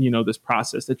hard, this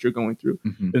process that you're going through.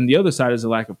 And the other side is a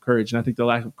lack of courage. And I think the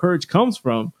lack of courage comes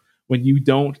from when you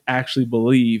don't actually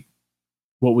believe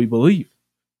what we believe,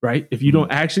 right? If you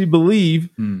don't actually believe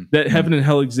that heaven and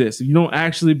hell exist, if you don't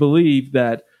actually believe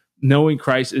that knowing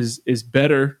Christ is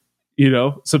better,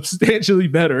 substantially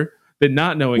better than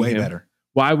not knowing him. Better.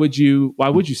 Why would you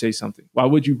say something? Why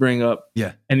would you bring up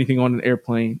anything on an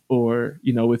airplane or,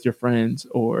 with your friends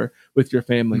or with your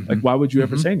family? Like, why would you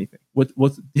ever say anything? What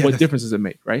difference does it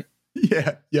make? Right.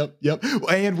 Yeah. Yep.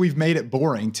 And we've made it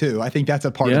boring too. I think that's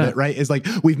a part of it, right? Is like,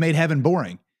 we've made heaven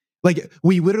boring. Like,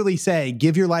 we literally say,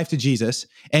 give your life to Jesus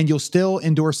and you'll still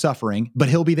endure suffering, but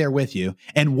he'll be there with you.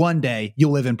 And one day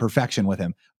you'll live in perfection with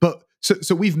him. But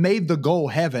so we've made the goal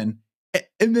heaven.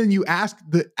 And then you ask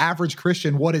the average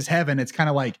Christian, what is heaven? It's kind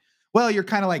of like, well, you're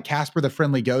kind of like Casper the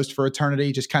Friendly Ghost for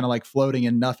eternity, just kind of like floating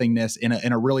in nothingness in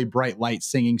a really bright light,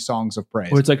 singing songs of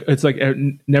praise. Or it's like a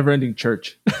never-ending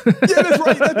church. Yeah, that's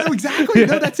right. Exactly.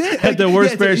 No, that's it. Like, the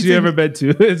worst parish you ever been to.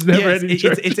 It's never-ending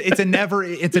church.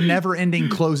 It's a never-ending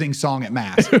closing song at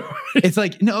mass. It's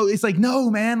like no,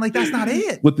 man. Like, that's not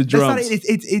it. With the drums. That's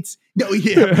not it. It's no,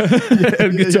 yeah.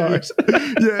 And guitars.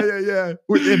 Yeah.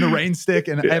 And the rain stick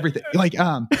and everything. Like,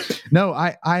 no,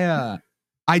 I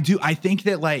think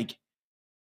that like,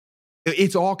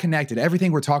 it's all connected.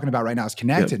 Everything we're talking about right now is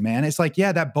connected, man. It's like,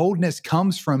 that boldness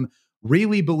comes from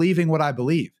really believing what I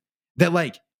believe. That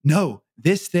like, no,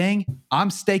 this thing, I'm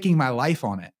staking my life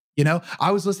on it. I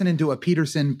was listening to a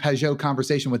Peterson Pageau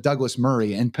conversation with Douglas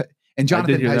Murray and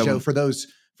Jonathan Pageau. For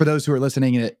those who are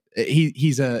listening,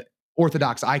 he's a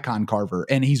Orthodox icon carver,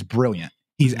 and he's brilliant.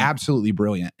 He's absolutely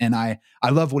brilliant. And I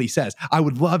love what he says. I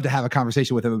would love to have a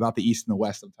conversation with him about the East and the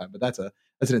West sometime, but that's a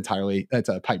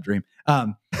pipe dream.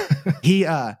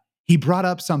 He brought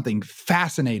up something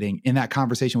fascinating in that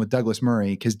conversation with Douglas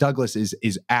Murray, because Douglas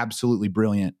is absolutely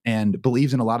brilliant and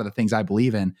believes in a lot of the things I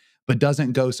believe in, but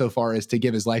doesn't go so far as to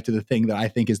give his life to the thing that I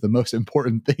think is the most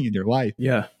important thing in your life.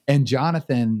 Yeah. And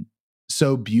Jonathan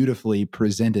so beautifully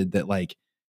presented that, like,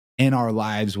 in our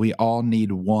lives, we all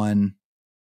need one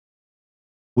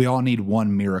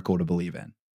miracle to believe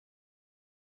in.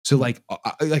 So like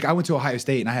I went to Ohio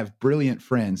State and I have brilliant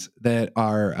friends that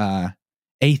are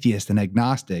atheist and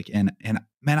agnostic. And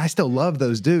man, I still love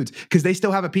those dudes because they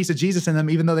still have a piece of Jesus in them,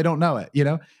 even though they don't know it,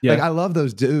 Yeah. Like, I love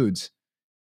those dudes.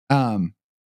 But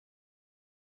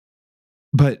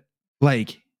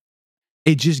like,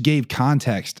 it just gave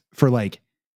context for like,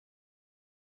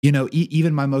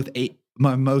 even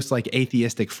my most like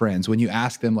atheistic friends, when you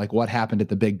ask them like what happened at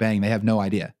the Big Bang, they have no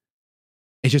idea.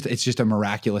 It's just a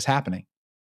miraculous happening.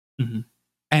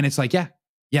 And it's like,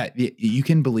 you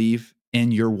can believe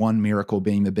in your one miracle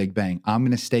being the Big Bang. I'm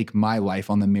going to stake my life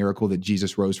on the miracle that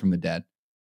Jesus rose from the dead,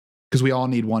 because we all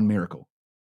need one miracle.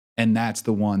 And that's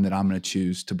the one that I'm going to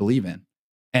choose to believe in.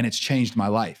 And it's changed my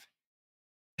life.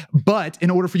 But in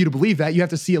order for you to believe that, you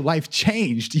have to see a life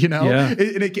changed, Yeah.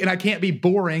 And I can't be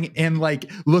boring and like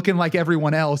looking like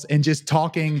everyone else and just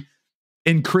talking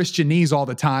in Christianese all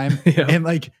the time. Yeah. And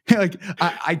like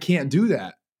I can't do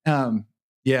that.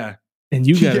 Yeah. And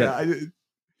you gotta,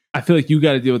 I feel like you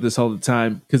got to deal with this all the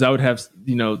time, because I would have,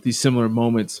 these similar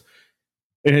moments,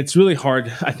 and it's really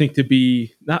hard, I think, to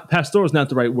be not pastoral is not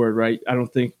the right word, right? I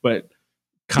don't think, but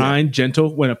kind,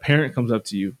 gentle when a parent comes up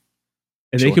to you.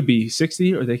 And they could be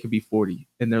 60 or they could be 40.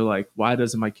 And they're like, why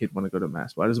doesn't my kid want to go to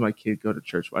mass? Why doesn't my kid go to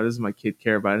church? Why doesn't my kid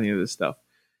care about any of this stuff?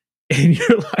 And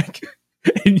you're like,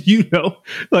 and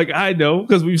like, I know,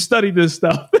 because we've studied this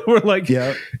stuff. We're like,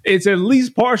 it's at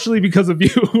least partially because of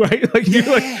you, right? Like, you're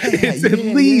like, it's at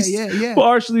least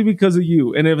partially because of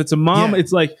you. And if it's a mom,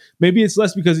 it's like, maybe it's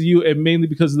less because of you and mainly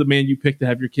because of the man you picked to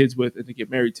have your kids with and to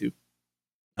get married to,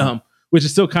 which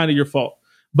is still kind of your fault.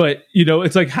 But,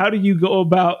 it's like, how do you go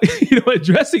about,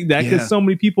 addressing that? Because so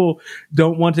many people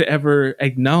don't want to ever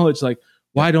acknowledge, like,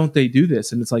 why don't they do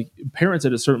this? And it's like parents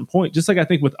at a certain point, just like I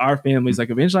think with our families, like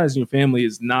evangelizing your family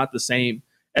is not the same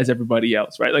as everybody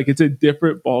else, right? Like it's a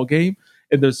different ball game.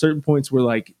 And there's certain points where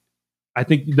like, I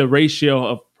think the ratio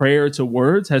of prayer to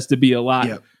words has to be a lot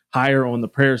higher on the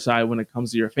prayer side when it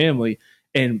comes to your family.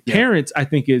 And parents, I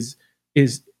think it's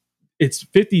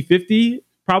 50-50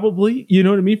 probably, you know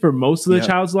what I mean, for most of the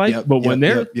child's life. But when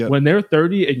they're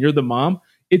 30 and you're the mom,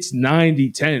 it's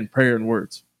 90-10 prayer and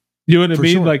words. You know what I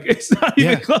mean? Sure. Like it's not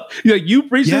even close. Like you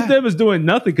preaching to them is doing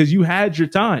nothing because you had your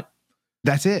time.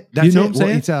 That's it. That's you know it. What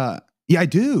I'm saying? Well,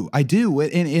 I do.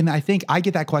 And I think I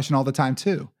get that question all the time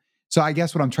too. So I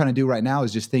guess what I'm trying to do right now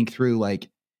is just think through like,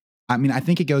 I mean, I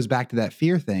think it goes back to that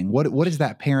fear thing. What is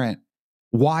that parent?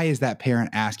 Why is that parent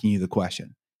asking you the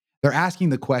question? They're asking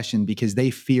the question because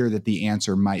they fear that the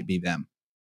answer might be them.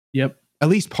 Yep. At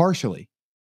least partially.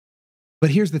 But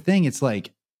here's the thing. It's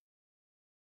like,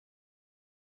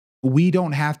 we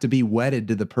don't have to be wedded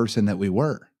to the person that we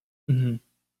were. Mm-hmm.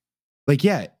 Like,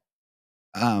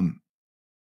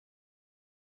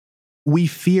 we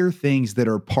fear things that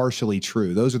are partially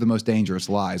true. Those are the most dangerous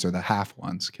lies, or the half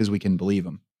ones, because we can believe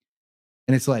them.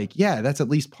 And it's like, that's at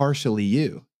least partially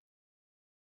you.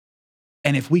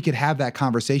 And if we could have that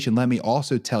conversation, let me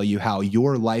also tell you how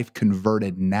your life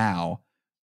converted now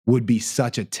would be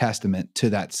such a testament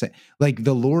to that. Like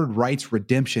the Lord writes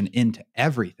redemption into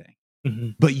everything,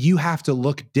 but you have to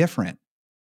look different.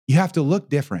 You have to look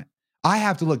different. I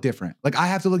have to look different. Like I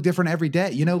have to look different every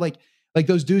day. You know, like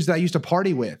those dudes that I used to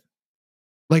party with,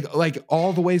 like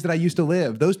all the ways that I used to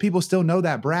live, those people still know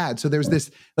that Brad. So there's this,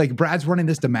 like Brad's running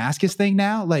this Damascus thing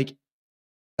now. Like,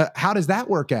 how does that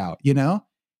work out? You know?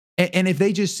 And if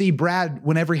they just see Brad,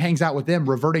 whenever he hangs out with them,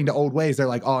 reverting to old ways, they're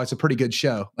like, oh, it's a pretty good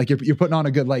show. Like you're putting on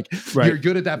a good, like, you're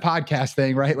good at that podcast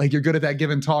thing, right? Like you're good at that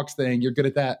giving talks thing. You're good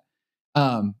at that.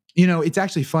 You know, it's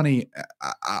actually funny.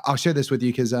 I'll share this with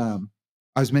you because I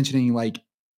was mentioning like,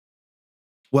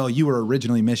 well, you were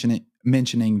originally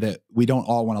mentioning that we don't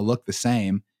all want to look the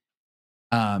same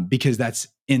because that's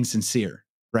insincere,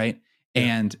 right? Yeah.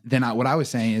 And then what I was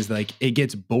saying is like, it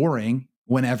gets boring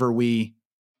whenever we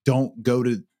don't go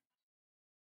to,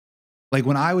 like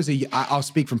when I was I'll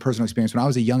speak from personal experience. When I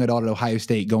was a young adult at Ohio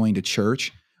State going to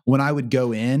church, when I would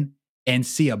go in and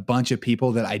see a bunch of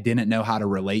people that I didn't know how to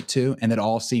relate to and that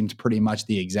all seemed pretty much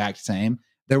the exact same,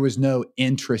 there was no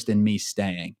interest in me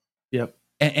staying. Yep.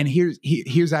 And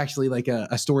here's actually like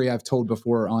a story I've told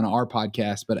before on our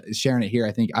podcast, but sharing it here,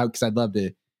 I think, because I'd love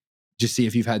to just see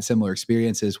if you've had similar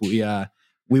experiences. We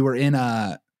were in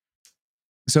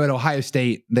so at Ohio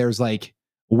State, there's like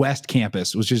West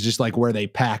Campus, which is just like where they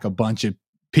pack a bunch of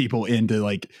people into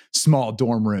like small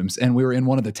dorm rooms. And we were in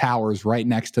one of the towers right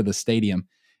next to the stadium.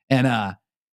 And I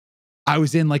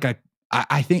was in like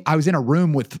I think I was in a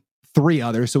room with 3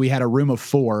 others. So we had a room of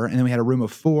 4, and then we had a room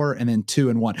of 4, and then 2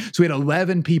 and 1. So we had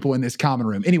 11 people in this common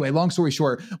room. Anyway, long story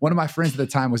short, one of my friends at the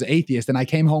time was atheist, and I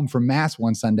came home from mass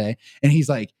one Sunday, and he's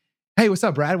like, hey, what's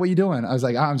up, Brad? What you doing? I was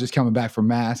like, I'm just coming back from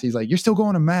mass. He's like, you're still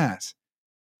going to mass?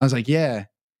 I was like, yeah.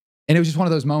 And it was just one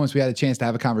of those moments we had a chance to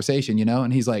have a conversation, you know?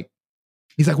 And he's like,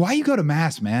 why you go to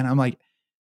mass, man? I'm like,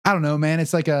 I don't know, man.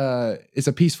 It's like it's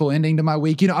a peaceful ending to my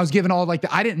week. You know, I was giving all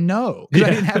like I didn't know because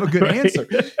I didn't have a good answer.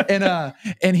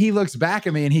 And he looks back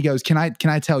at me and he goes, can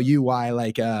I tell you why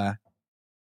like I've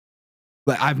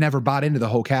never bought into the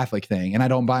whole Catholic thing and I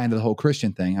don't buy into the whole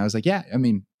Christian thing. I was like, yeah, I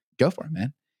mean, go for it,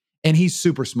 man. And he's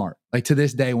super smart. Like to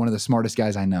this day, one of the smartest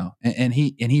guys I know. And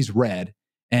he's read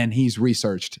and he's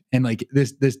researched. And like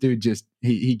this dude just,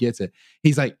 he gets it.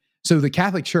 He's like, so the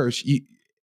Catholic Church,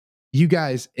 you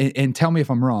guys, and tell me if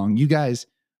I'm wrong, you guys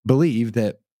believe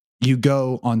that you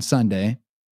go on Sunday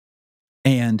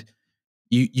and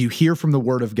you hear from the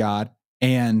Word of God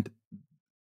and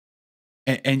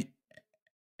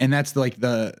that's like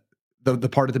the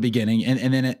part at the beginning.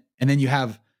 And then you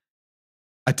have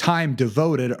a time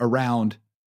devoted around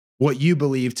what you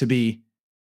believe to be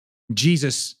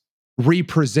Jesus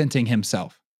representing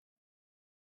himself.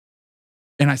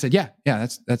 And I said, yeah,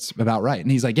 that's about right.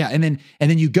 And he's like, yeah. And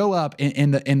then you go up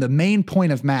and the main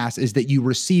point of mass is that you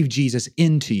receive Jesus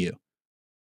into you.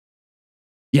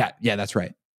 Yeah, that's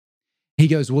right. He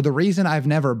goes, well, the reason I've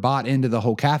never bought into the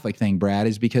whole Catholic thing, Brad,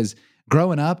 is because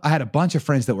growing up, I had a bunch of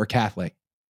friends that were Catholic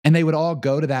and they would all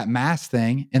go to that mass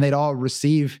thing and they'd all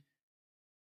receive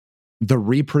the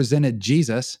represented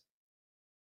Jesus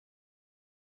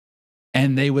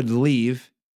and they would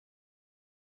leave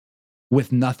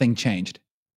with nothing changed.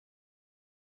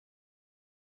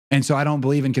 And so I don't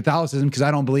believe in Catholicism because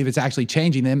I don't believe it's actually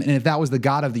changing them. And if that was the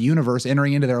God of the universe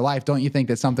entering into their life, don't you think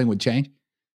that something would change?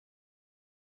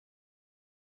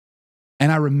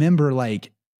 And I remember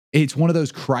like it's one of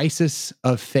those crises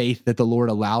of faith that the Lord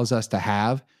allows us to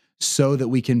have so that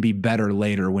we can be better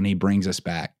later when he brings us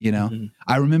back. You know,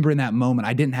 I remember in that moment,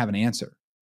 I didn't have an answer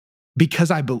because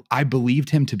I believed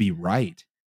him to be right.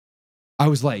 I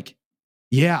was like,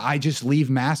 yeah, I just leave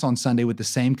mass on Sunday with the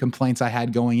same complaints I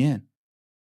had going in.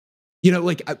 You know,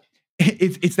 like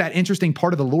it's that interesting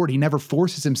part of the Lord. He never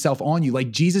forces himself on you.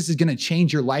 Like Jesus is going to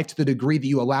change your life to the degree that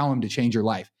you allow him to change your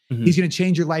life. He's going to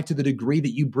change your life to the degree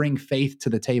that you bring faith to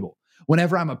the table.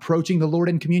 Whenever I'm approaching the Lord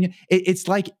in communion, it's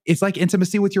like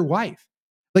intimacy with your wife.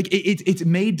 Like it's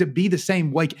made to be the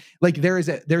same. Like there's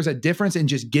a difference in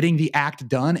just getting the act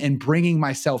done and bringing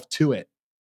myself to it.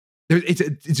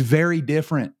 It's very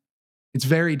different. It's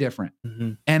very different.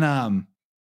 And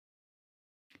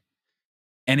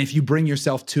if you bring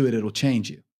yourself to it, it'll change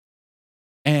you.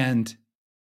 And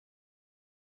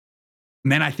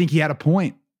man, I think he had a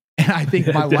point. And I think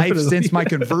my life since my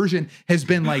conversion has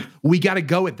been like, we got to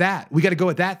go at that. We got to go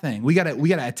at that thing. We got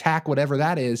to attack whatever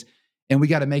that is. And we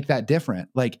got to make that different.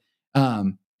 Like,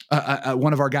 one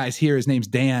of our guys here, his name's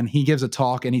Dan. He gives a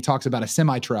talk and he talks about a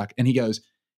semi truck and he goes,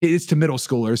 it's to middle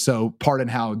schoolers. So pardon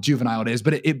how juvenile it is,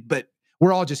 but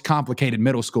we're all just complicated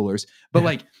middle schoolers.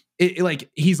 But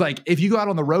he's like, if you go out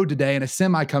on the road today and a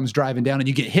semi comes driving down and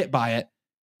you get hit by it,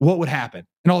 what would happen?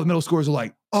 And all the middle schoolers are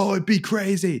like, oh, it'd be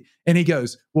crazy. And he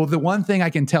goes, well, the one thing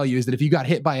I can tell you is that if you got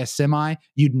hit by a semi,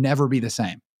 you'd never be the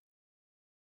same.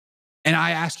 And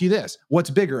I ask you this,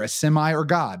 what's bigger, a semi or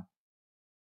God?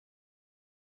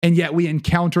 And yet we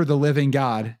encounter the living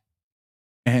God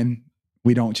and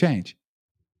we don't change.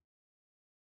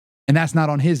 And that's not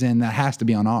on his end. That has to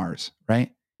be on ours,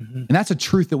 right? And that's a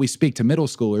truth that we speak to middle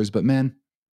schoolers, but man,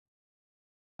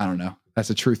 I don't know.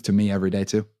 That's a truth to me every day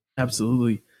too.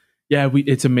 Absolutely. Yeah,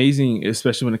 it's amazing,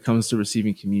 especially when it comes to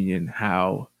receiving communion,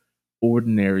 how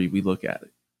ordinary we look at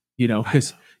it. You know,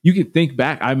 because you can think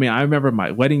back. I mean, I remember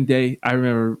my wedding day. I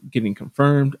remember getting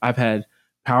confirmed. I've had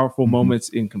powerful moments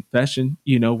in confession,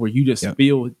 you know, where you just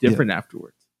feel different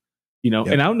afterwards. You know,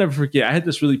 and I'll never forget, I had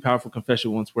this really powerful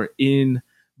confession once where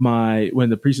when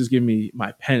the priest was giving me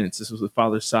my penance, this was with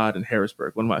Father Saad in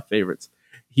Harrisburg, one of my favorites.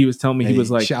 He was telling me, he was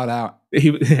like, shout out.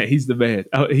 He's the man.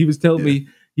 He was telling me,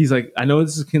 he's like, I know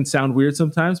this can sound weird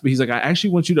sometimes, but he's like, I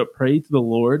actually want you to pray to the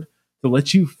Lord to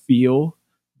let you feel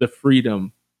the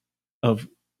freedom of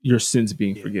your sins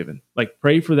being forgiven. Like,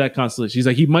 pray for that consolation. He's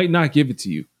like, he might not give it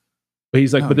to you, but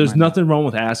he's like, but there's nothing wrong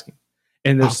with asking.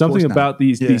 And there's something about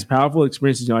these powerful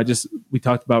experiences. You know, we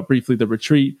talked about briefly the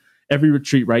retreat. Every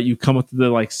retreat, right? You come up to the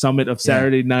like summit of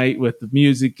Saturday night with the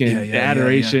music and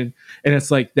adoration, and it's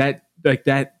like that.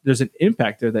 There's an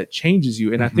impact there that changes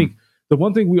you. And I think the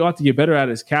one thing we ought to get better at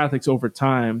as Catholics over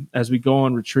time, as we go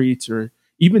on retreats, or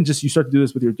even just you start to do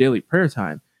this with your daily prayer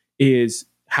time, is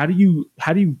how do you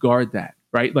guard that,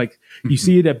 right? Like you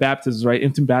see it at baptisms, right?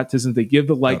 Infant baptisms, they give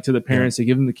the light to the parents, they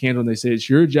give them the candle, and they say it's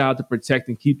your job to protect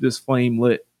and keep this flame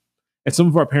lit. And some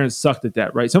of our parents sucked at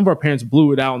that, right? Some of our parents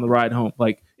blew it out on the ride home,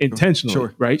 like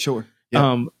intentionally, right? Sure.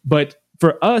 Yeah. But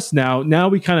for us now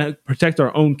we kind of protect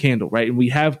our own candle, right? And we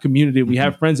have community, we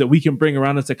have friends that we can bring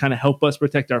around us to kind of help us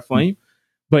protect our flame.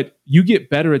 But you get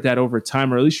better at that over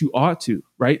time, or at least you ought to,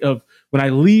 right? Of when I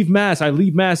leave mass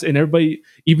and everybody,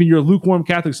 even your lukewarm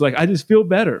Catholics, are like, I just feel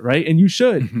better, right? And you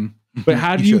should. But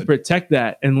how do you protect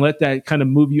that and let that kind of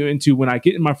move you into when I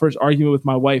get in my first argument with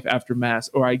my wife after mass,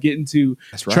 or I get into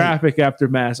traffic after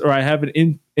mass, or I have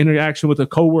an interaction with a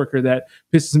coworker that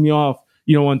pisses me off,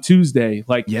 you know, on Tuesday?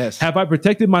 Like, have I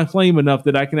protected my flame enough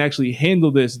that I can actually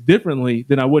handle this differently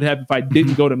than I would have if I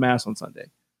didn't go to mass on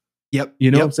Sunday? Yep.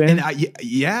 You know what I'm saying? And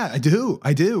I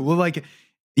do. Well, like,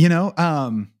 you know,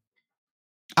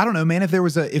 I don't know, man, if there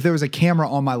was a camera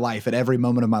on my life at every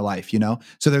moment of my life, you know,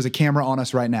 so there's a camera on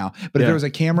us right now, but if there was a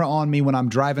camera on me when I'm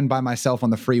driving by myself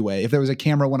on the freeway, if there was a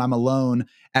camera when I'm alone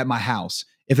at my house,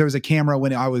 if there was a camera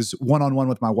when I was one-on-one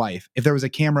with my wife, if there was a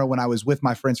camera when I was with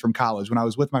my friends from college, when I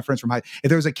was with my friends from high, if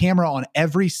there was a camera on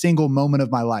every single moment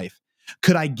of my life,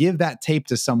 could I give that tape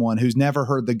to someone who's never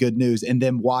heard the good news and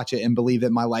then watch it and believe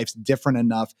that my life's different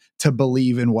enough to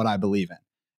believe in what I believe in,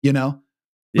 you know?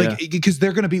 Like, because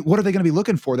they're going to be, what are they going to be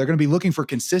looking for? They're going to be looking for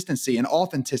consistency and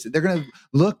authenticity. They're going to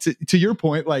look to your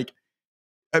point, like,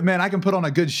 man, I can put on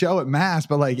a good show at mass,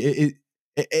 but like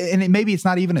maybe it's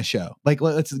not even a show. Like,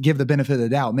 let's give the benefit of the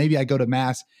doubt. Maybe I go to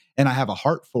mass and I have a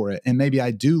heart for it. And maybe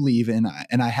I do leave and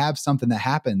I have something that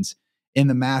happens in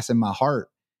the mass in my heart.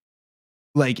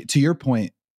 Like, to your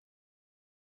point,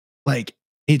 like,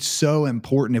 it's so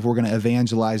important if we're going to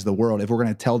evangelize the world, if we're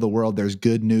going to tell the world there's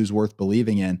good news worth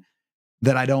believing in,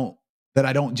 that I don't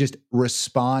just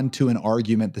respond to an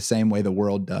argument the same way the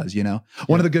world does, you know?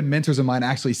 One of the good mentors of mine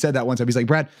actually said that one time. He's like,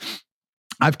 Brad,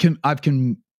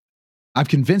 I've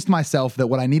convinced myself that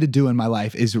what I need to do in my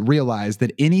life is realize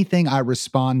that anything I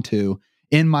respond to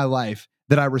in my life,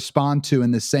 that I respond to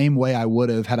in the same way I would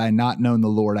have had I not known the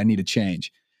Lord, I need to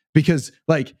change. Because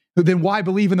like, then why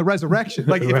believe in the resurrection?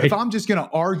 Like Right. if I'm just going to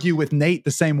argue with Nate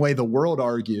the same way the world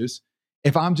argues,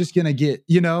 if I'm just going to get,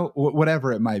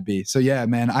 whatever it might be. So yeah,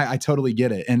 man, I totally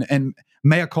get it. And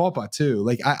mea culpa too.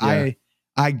 Like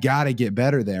I gotta get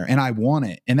better there, and I want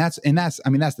it. And that's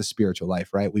the spiritual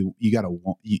life, right? You gotta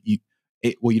want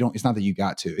you don't, it's not that you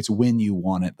got to, it's when you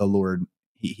want it, the Lord,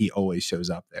 he always shows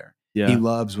up there. Yeah. He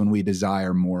loves when we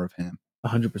desire more of him.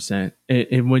 100%.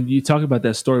 And when you talk about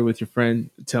that story with your friend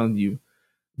telling you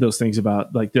those things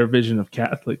about like their vision of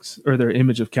Catholics or their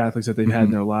image of Catholics that they've had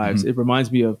in their lives, it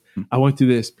reminds me of, I went through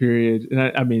this period,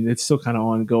 and I mean, it's still kind of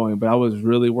ongoing, but I was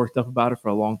really worked up about it for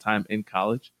a long time in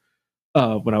college.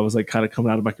 When I was like kind of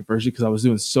coming out of my conversion, because I was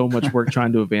doing so much work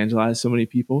trying to evangelize so many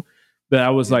people that I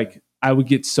was like, I would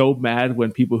get so mad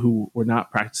when people who were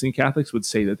not practicing Catholics would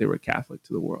say that they were Catholic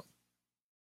to the world.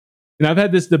 And I've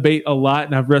had this debate a lot,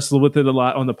 and I've wrestled with it a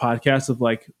lot on the podcast of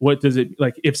like, what does it,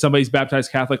 like if somebody's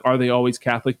baptized Catholic, are they always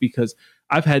Catholic? Because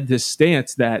I've had this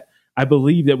stance that I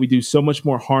believe that we do so much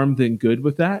more harm than good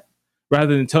with that,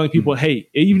 rather than telling people, hey,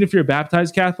 even if you're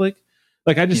baptized Catholic,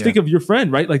 like I just think of your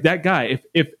friend, right? Like that guy,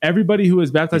 if everybody who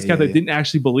is baptized Catholic didn't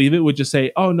actually believe it, would just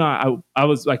say, oh no, I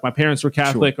was like, my parents were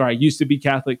Catholic, or I used to be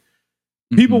Catholic.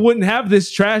 People wouldn't have this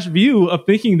trash view of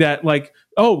thinking that like,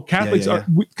 oh, Catholics are,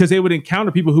 because they would encounter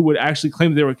people who would actually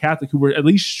claim they were Catholic, who were at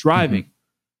least striving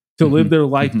to live their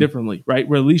life differently, right?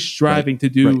 We're at least striving to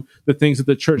do the things that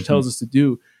the church tells us to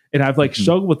do. And I've like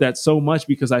struggled with that so much,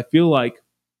 because I feel like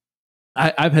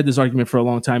I've had this argument for a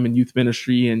long time in youth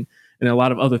ministry and a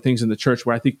lot of other things in the church,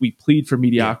 where I think we plead for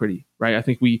mediocrity, right? I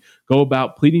think we go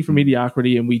about pleading for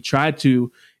mediocrity, and we try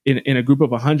to, in a group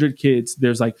of 100 kids,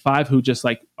 there's like 5 who just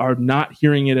like are not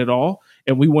hearing it at all.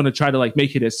 And we want to try to like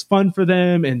make it as fun for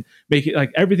them and make it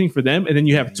like everything for them. And then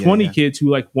you have 20 kids who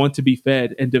like want to be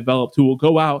fed and developed, who will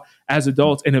go out as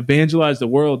adults and evangelize the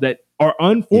world, that are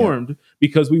unformed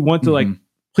because we want to like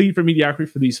plead for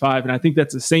mediocrity for these 5. And I think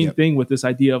that's the same thing with this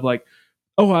idea of like,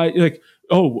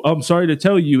 I'm sorry to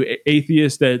tell you,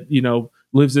 atheist that,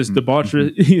 lives this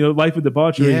debauchery, life of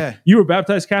debauchery. Yeah. You were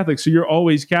baptized Catholic, so you're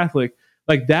always Catholic.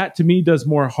 Like that to me does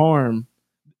more harm.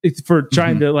 It's for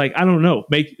trying to like, I don't know,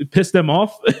 piss them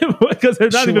off because they're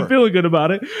not even feeling good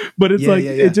about it. But it's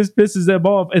it just pisses them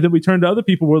off. And then we turn to other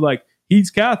people. We're like,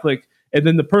 he's Catholic. And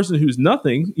then the person who's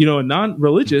nothing, a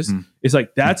non-religious is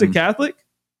like, that's a Catholic.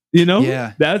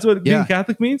 That's what being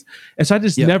Catholic means. And so I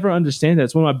just never understand that.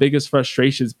 It's one of my biggest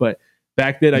frustrations. But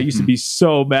back then I used to be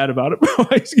so mad about it, bro.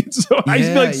 I used to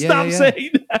be like, stop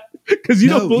saying that, because you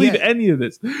don't believe any of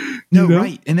this.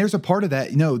 Right. And there's a part of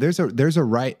that.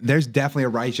 There's definitely a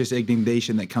righteous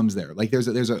indignation that comes there. Like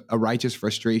there's a righteous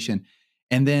frustration.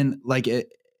 And then like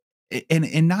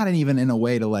and not even in a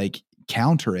way to like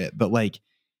counter it, but like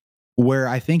where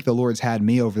I think the Lord's had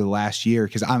me over the last year,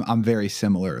 because I'm very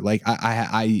similar. Like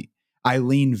I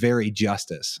lean very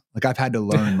justice. Like I've had to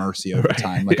learn mercy over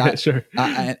time. Like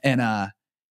the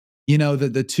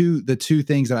two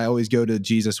things that I always go to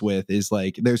Jesus with is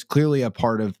like, there's clearly a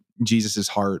part of Jesus's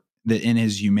heart that in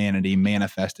his humanity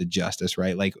manifested justice,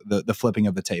 right? Like the flipping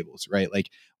of the tables, right? Like,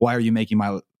 why are you making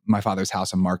my Father's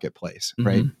house a marketplace,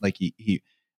 right? Like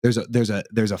there's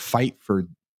a fight for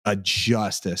a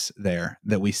justice there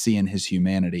that we see in his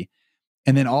humanity.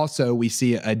 And then also we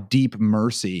see a deep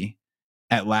mercy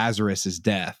at Lazarus's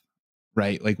death,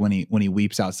 right? Like when he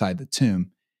weeps outside the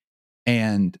tomb,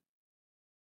 and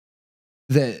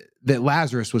that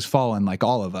Lazarus was fallen like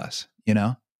all of us,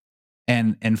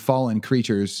 and fallen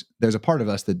creatures. There's a part of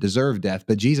us that deserve death,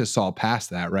 but Jesus saw past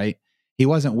that, right? He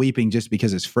wasn't weeping just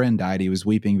because his friend died. He was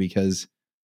weeping because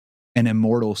an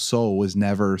immortal soul was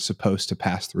never supposed to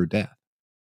pass through death,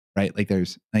 right? Like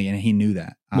and he knew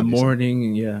that. Obviously. The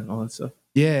mourning and all that stuff.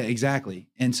 Yeah, exactly.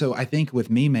 And so I think with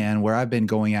me, man, where I've been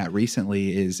going at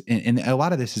recently is, and a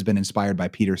lot of this has been inspired by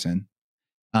Peterson,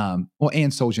 and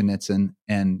Solzhenitsyn,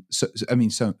 and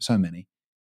so many.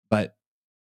 But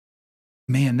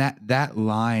man, that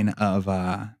line of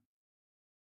the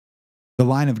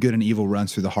line of good and evil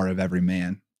runs through the heart of every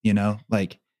man.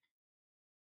 Like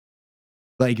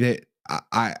that.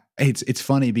 It's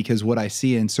funny because what I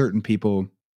see in certain people,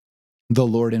 the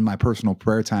Lord in my personal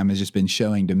prayer time has just been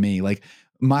showing to me, like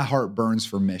my heart burns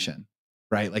for mission,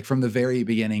 right? Like from the very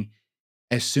beginning,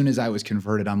 as soon as I was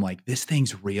converted, I'm like, this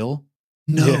thing's real.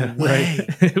 No way.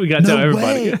 Right. We got to tell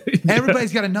everybody.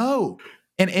 Everybody's got to know.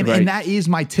 And that is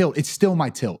my tilt. It's still my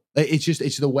tilt.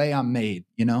 It's the way I'm made,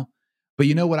 But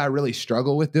you know what I really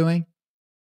struggle with doing?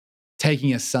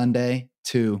 Taking a Sunday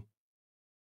to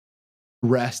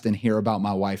rest and hear about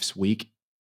my wife's week.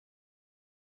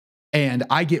 And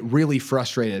I get really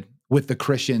frustrated with the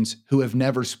Christians who have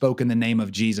never spoken the name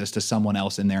of Jesus to someone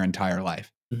else in their entire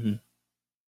life. Mm-hmm.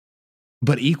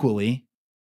 But equally,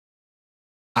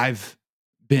 I've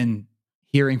been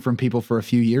hearing from people for a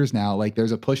few years now, like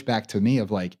there's a pushback to me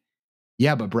of like,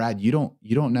 yeah, but Brad, you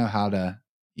don't know how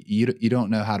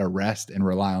to rest and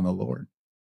rely on the Lord.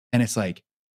 And it's like,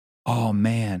 oh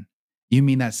man, you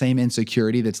mean that same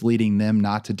insecurity that's leading them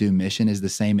not to do mission is the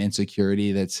same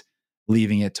insecurity that's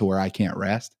leaving it to where I can't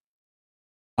rest?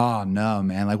 Oh no,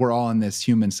 man. Like we're all in this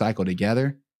human cycle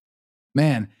together,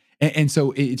 man. And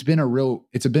so it's been a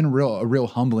real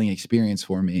humbling experience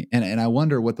for me. And I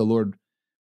wonder what the Lord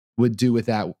would do with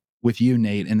that, with you,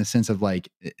 Nate, in the sense of like,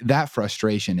 that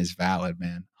frustration is valid,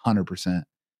 man, 100%.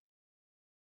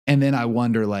 And then I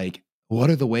wonder, like, what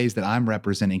are the ways that I'm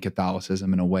representing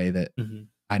Catholicism in a way that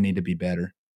I need to be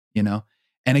better, you know?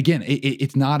 And again,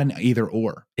 it's not an either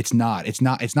or. It's not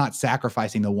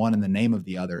sacrificing the one in the name of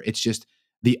the other. It's just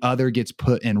the other gets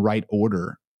put in right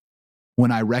order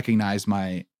when I recognize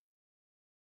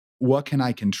what can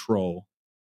I control?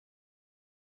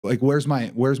 Like, where's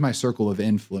my circle of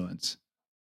influence?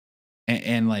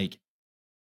 And like,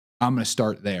 I'm going to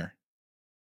start there.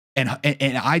 And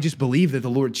I just believe that the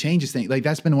Lord changes things. Like,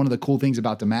 that's been one of the cool things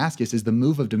about Damascus is the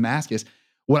move of Damascus.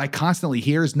 What I constantly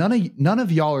hear is none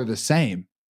of y'all are the same.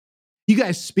 You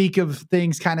guys speak of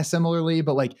things kind of similarly,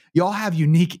 but like y'all have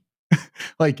unique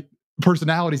like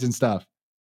personalities and stuff,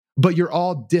 but you're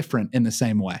all different in the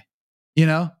same way, you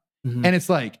know? Mm-hmm. And it's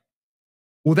like,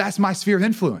 well, that's my sphere of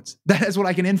influence. That is what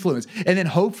I can influence. And then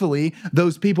hopefully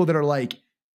those people that are like,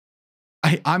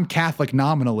 I'm Catholic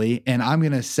nominally, and I'm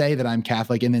going to say that I'm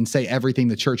Catholic and then say everything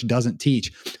the church doesn't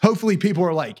teach. Hopefully people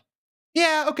are like,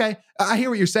 yeah, okay, I hear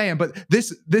what you're saying, but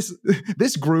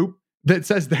this group that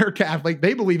says they're Catholic,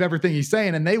 they believe everything he's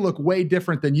saying, and they look way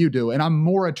different than you do, and I'm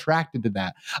more attracted to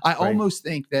that. I almost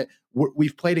think that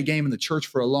we've played a game in the church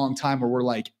for a long time where we're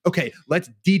like, okay,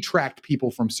 let's detract people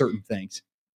from certain things.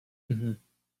 Mm-hmm.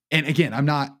 And again, I'm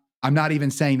not even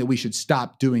saying that we should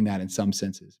stop doing that in some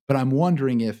senses, but I'm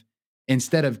wondering if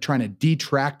instead of trying to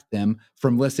detract them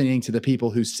from listening to the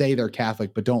people who say they're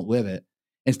Catholic but don't live it,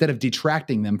 instead of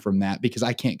detracting them from that because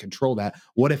I can't control that,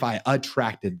 what if I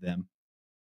attracted them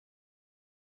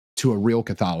to a real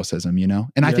Catholicism, you know?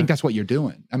 And I think that's what you're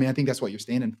doing. I mean, I think that's what you're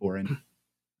standing for. And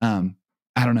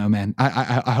I don't know, man.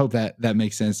 I hope that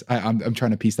makes sense. I'm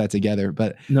trying to piece that together,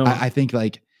 but no. I think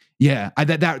like, yeah,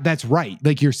 that's right.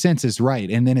 Like your sense is right.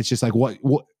 And then it's just like, what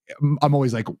I'm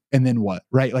always like, and then what?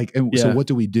 Right. Like, so what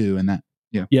do we do in that?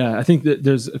 Yeah. Yeah. I think that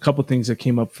there's a couple of things that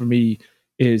came up for me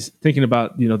is thinking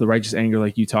about, you know, the righteous anger,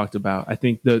 like you talked about. I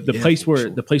think the place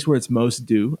where it's most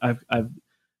due, I've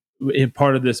in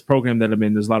part of this program that I'm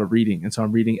in, there's a lot of reading. And so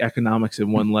I'm reading economics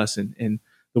in one lesson. And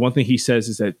the one thing he says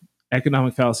is that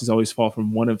economic fallacies always fall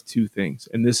from one of two things.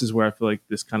 And this is where I feel like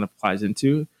this kind of applies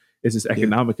into is this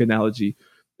economic analogy.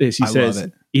 Is he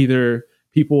says either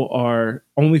people are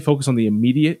only focused on the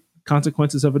immediate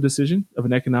consequences of a decision, of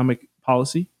an economic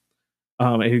policy,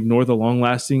 and ignore the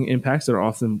long-lasting impacts that are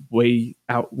often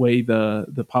outweigh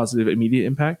the positive immediate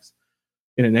impacts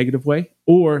in a negative way,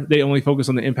 or they only focus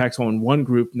on the impacts on one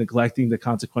group, neglecting the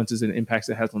consequences and impacts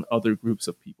it has on other groups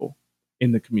of people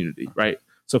in the community, right?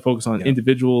 So focus on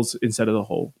individuals instead of the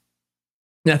whole.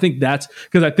 And I think that's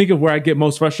because I think of where I get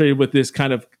most frustrated with this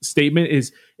kind of statement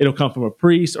is it'll come from a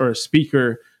priest or a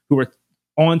speaker who are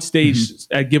on stage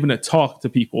giving a talk to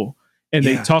people, and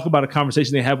they talk about a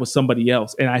conversation they have with somebody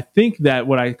else. And I think that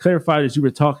what I clarified as you were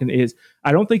talking is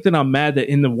I don't think that I'm mad that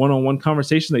in the one-on-one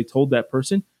conversation they told that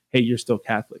person, hey, you're still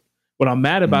Catholic. What I'm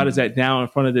mad about is that now in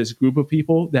front of this group of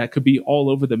people that could be all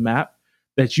over the map,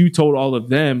 that you told all of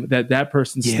them that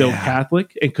person's still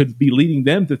Catholic and could be leading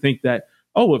them to think that,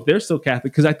 oh, if they're still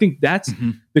Catholic, because I think that's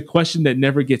the question that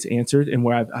never gets answered, and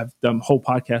where I've done a whole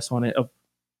podcast on it of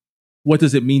what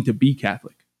does it mean to be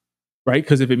Catholic, right?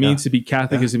 Because if it means to be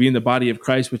Catholic is to be in the body of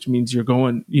Christ, which means you're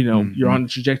going, you know, you're on a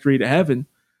trajectory to heaven.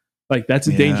 Like that's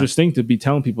a dangerous thing to be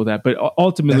telling people that. But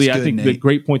ultimately, I think Nate. The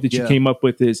great point that you came up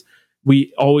with is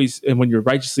we always, and when you're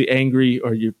righteously angry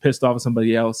or you're pissed off at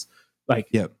somebody else, like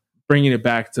bringing it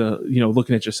back to, you know,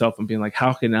 looking at yourself and being like,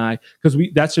 how can I, because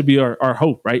that should be our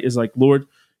hope, right? Is like, Lord,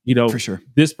 you know, for sure,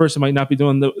 this person might not be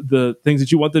doing the things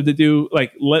that you want them to do.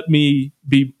 Like, let me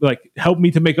be like, help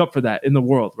me to make up for that in the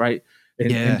world. Right.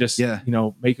 And just, you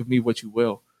know, make of me what you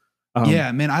will.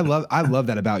 Yeah, man, I love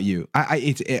that about you.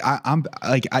 I'm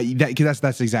like, cause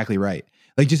that's exactly right.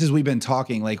 Like, just as we've been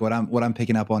talking, like what I'm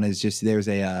picking up on is just, there's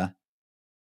a,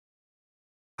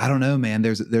 I don't know, man,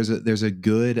 there's a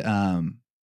good,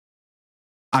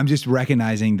 I'm just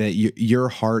recognizing that your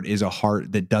heart is a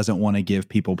heart that doesn't want to give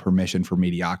people permission for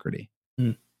mediocrity.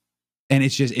 Mm. And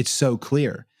it's so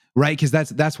clear, right? Because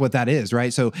that's what that is,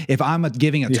 right? So if I'm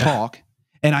giving a talk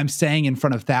and I'm saying in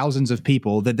front of thousands of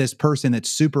people that this person that's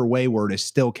super wayward is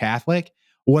still Catholic,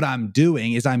 what I'm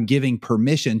doing is I'm giving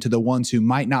permission to the ones who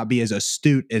might not be as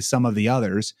astute as some of the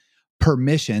others,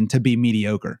 permission to be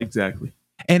mediocre. Exactly.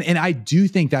 And I do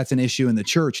think that's an issue in the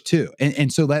church too.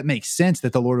 And so that makes sense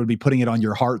that the Lord would be putting it on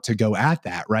your heart to go at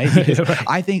that, right? Because Right.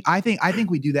 I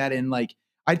think we do that in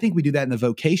the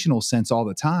vocational sense all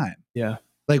the time. Yeah.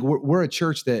 Like we're a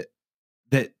church that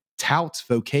touts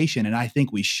vocation, and I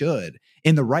think we should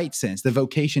in the right sense. The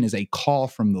vocation is a call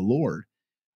from the Lord.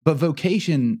 But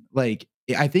vocation, like,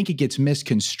 I think it gets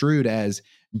misconstrued as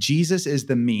Jesus is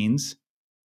the means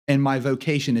and my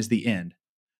vocation is the end.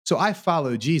 So I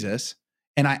follow Jesus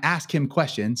and I ask him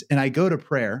questions and I go to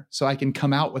prayer so I can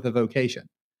come out with a vocation.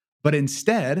 But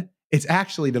instead, it's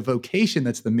actually the vocation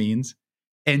that's the means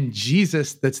and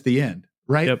Jesus that's the end,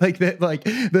 right? Yep.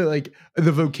 The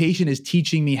vocation is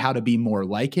teaching me how to be more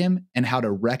like him and how to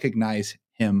recognize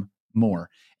him more.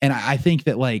 And I think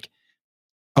that, like,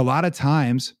 a lot of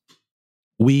times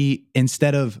we,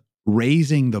 instead of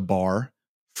raising the bar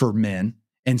for men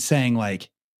and saying, like,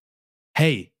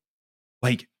 hey,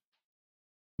 like,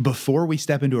 before we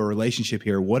step into a relationship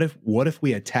here, what if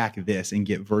we attack this and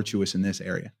get virtuous in this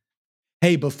area?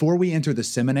 Hey, before we enter the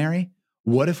seminary,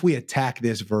 what if we attack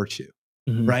this virtue?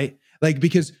 Mhm. Right? Like,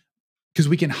 because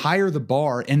we can hire the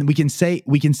bar and we can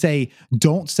say,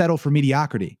 don't settle for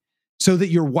mediocrity, so that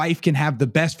your wife can have the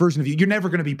best version of you. You're never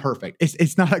going to be perfect.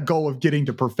 It's not a goal of getting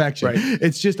to perfection. Right.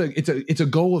 It's just it's a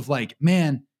goal of, like,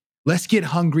 man, let's get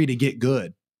hungry to get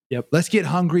good. Yep. Let's get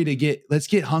hungry to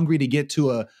get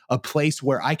to a place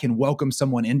where I can welcome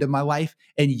someone into my life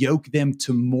and yoke them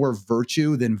to more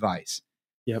virtue than vice.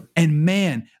 Yep. And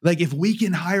man, like, if we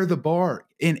can hire the bar,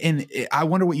 and I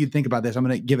wonder what you'd think about this. I'm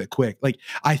going to give it quick. Like,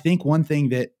 I think one thing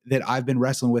that I've been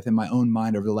wrestling with in my own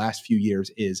mind over the last few years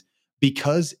is,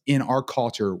 because in our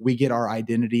culture, we get our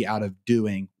identity out of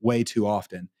doing way too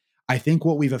often. I think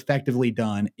what we've effectively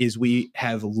done is we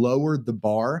have lowered the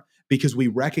bar, because we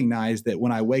recognize that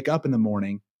when I wake up in the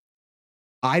morning,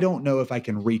 I don't know if I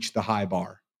can reach the high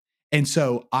bar. And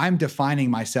so I'm defining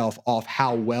myself off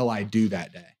how well I do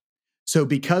that day. So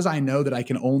because I know that I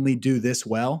can only do this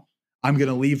well, I'm going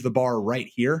to leave the bar right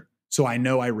here so I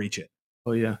know I reach it.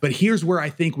 Oh, yeah. But here's where I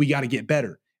think we got to get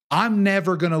better. I'm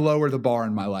never going to lower the bar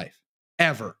in my life,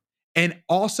 ever. And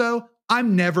also,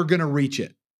 I'm never going to reach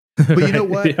it. But you know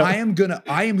what? Yeah. I am going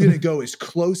to go as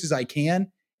close as I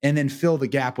can and then fill the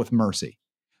gap with mercy.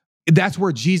 That's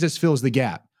where Jesus fills the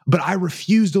gap. But I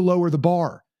refuse to lower the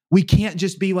bar. We can't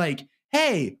just be like,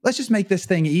 hey, let's just make this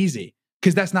thing easy,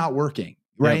 because that's not working,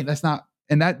 right? Yep. That's not,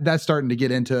 and that's starting to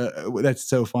get into, that's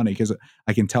so funny, because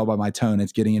I can tell by my tone,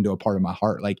 it's getting into a part of my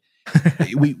heart. Like,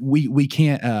 we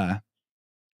can't,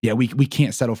 we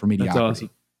can't settle for mediocrity.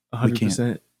 That's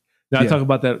awesome. 100%. Now, I talk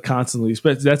about that constantly,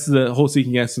 especially that's the whole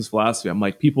seeking excellence philosophy. I'm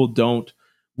like, people don't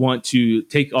want to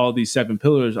take all these 7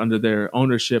 pillars under their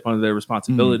ownership, under their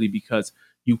responsibility, because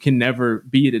you can never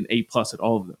be at an A+ at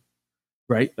all of them,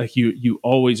 right? Like, you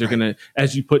always are going to,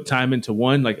 as you put time into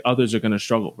one, like, others are going to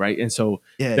struggle, right? And so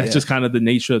that's just kind of the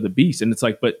nature of the beast. And it's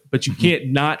like, but you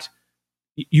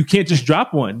you can't just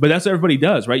drop one, but that's what everybody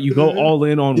does, right? You go all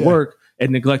in on work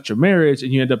and neglect your marriage,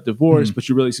 and you end up divorced, but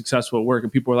you're really successful at work.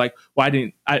 And people are like,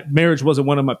 marriage wasn't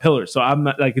one of my pillars. So I'm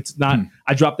not, like, it's not,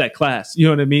 I dropped that class, you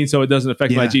know what I mean? So it doesn't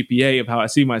affect my GPA of how I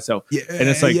see myself. And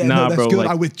it's like, nah, bro. Good. Like,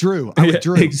 I withdrew.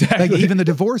 Exactly. Like, even the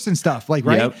divorce and stuff, like,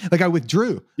 right? Yep. Like, I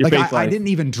withdrew. Your like, faith I life. didn't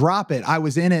even drop it. I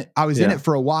was in it. In it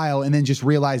for a while, and then just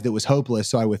realized it was hopeless.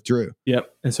 So I withdrew.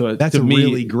 Yep. And so that's to me,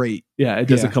 really great. Yeah, it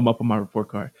doesn't come up on my report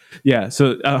card. Yeah,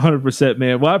 so 100%,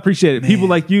 man. Well, I appreciate it. People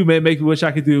like you, man, make me wish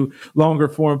I could do longer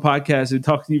form podcasts and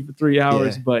talk to you for 3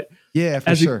 hours. But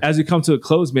as we come to a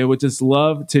close, man, would just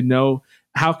love to know,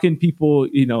 how can people,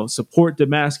 support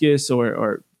Damascus,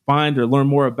 or find or learn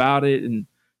more about it and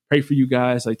pray for you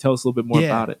guys? Like, tell us a little bit more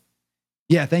about it.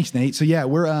 Yeah, thanks, Nate. So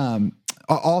we're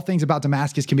all things about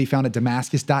Damascus can be found at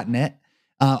damascus.net.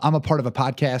 I'm a part of a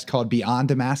podcast called Beyond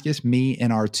Damascus. Me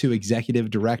and our 2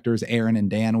 executive directors, Aaron and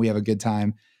Dan, we have a good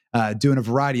time doing a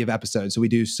variety of episodes. So we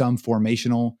do some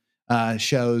formational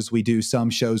shows. We do some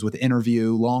shows with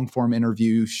interview, long form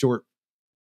interview, short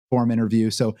form interview.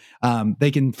 So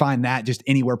they can find that just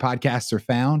anywhere podcasts are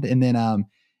found. And then,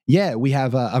 we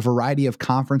have a variety of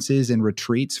conferences and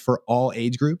retreats for all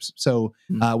age groups. So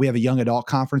we have a young adult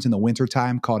conference in the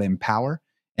wintertime called Empower.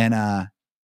 And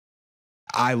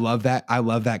I love that. I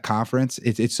love that conference.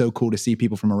 It's so cool to see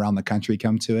people from around the country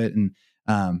come to it.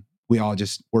 And we all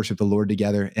just worship the Lord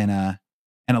together and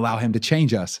allow him to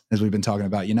change us, as we've been talking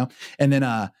about, And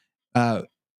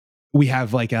then we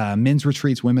have like men's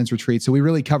retreats, women's retreats. So we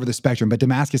really cover the spectrum, but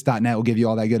Damascus.net will give you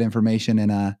all that good information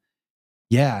and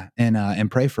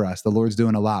pray for us. The Lord's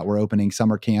doing a lot. We're opening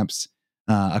summer camps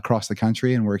across the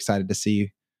country, and we're excited to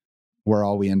see where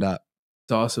all we end up.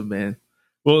 It's awesome, man.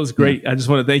 Well, it was great. I just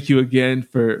want to thank you again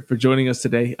for joining us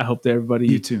today. I hope that everybody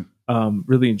You too.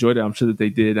 Really enjoyed it. I'm sure that they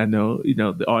did. I know,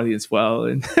 the audience well,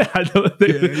 and I know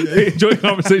they enjoy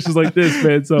conversations like this,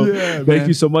 man. So thank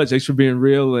you so much. Thanks for being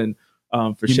real and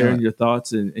for sharing your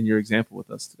thoughts and your example with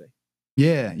us today.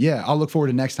 Yeah. I'll look forward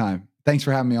to next time. Thanks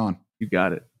for having me on. You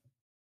got it.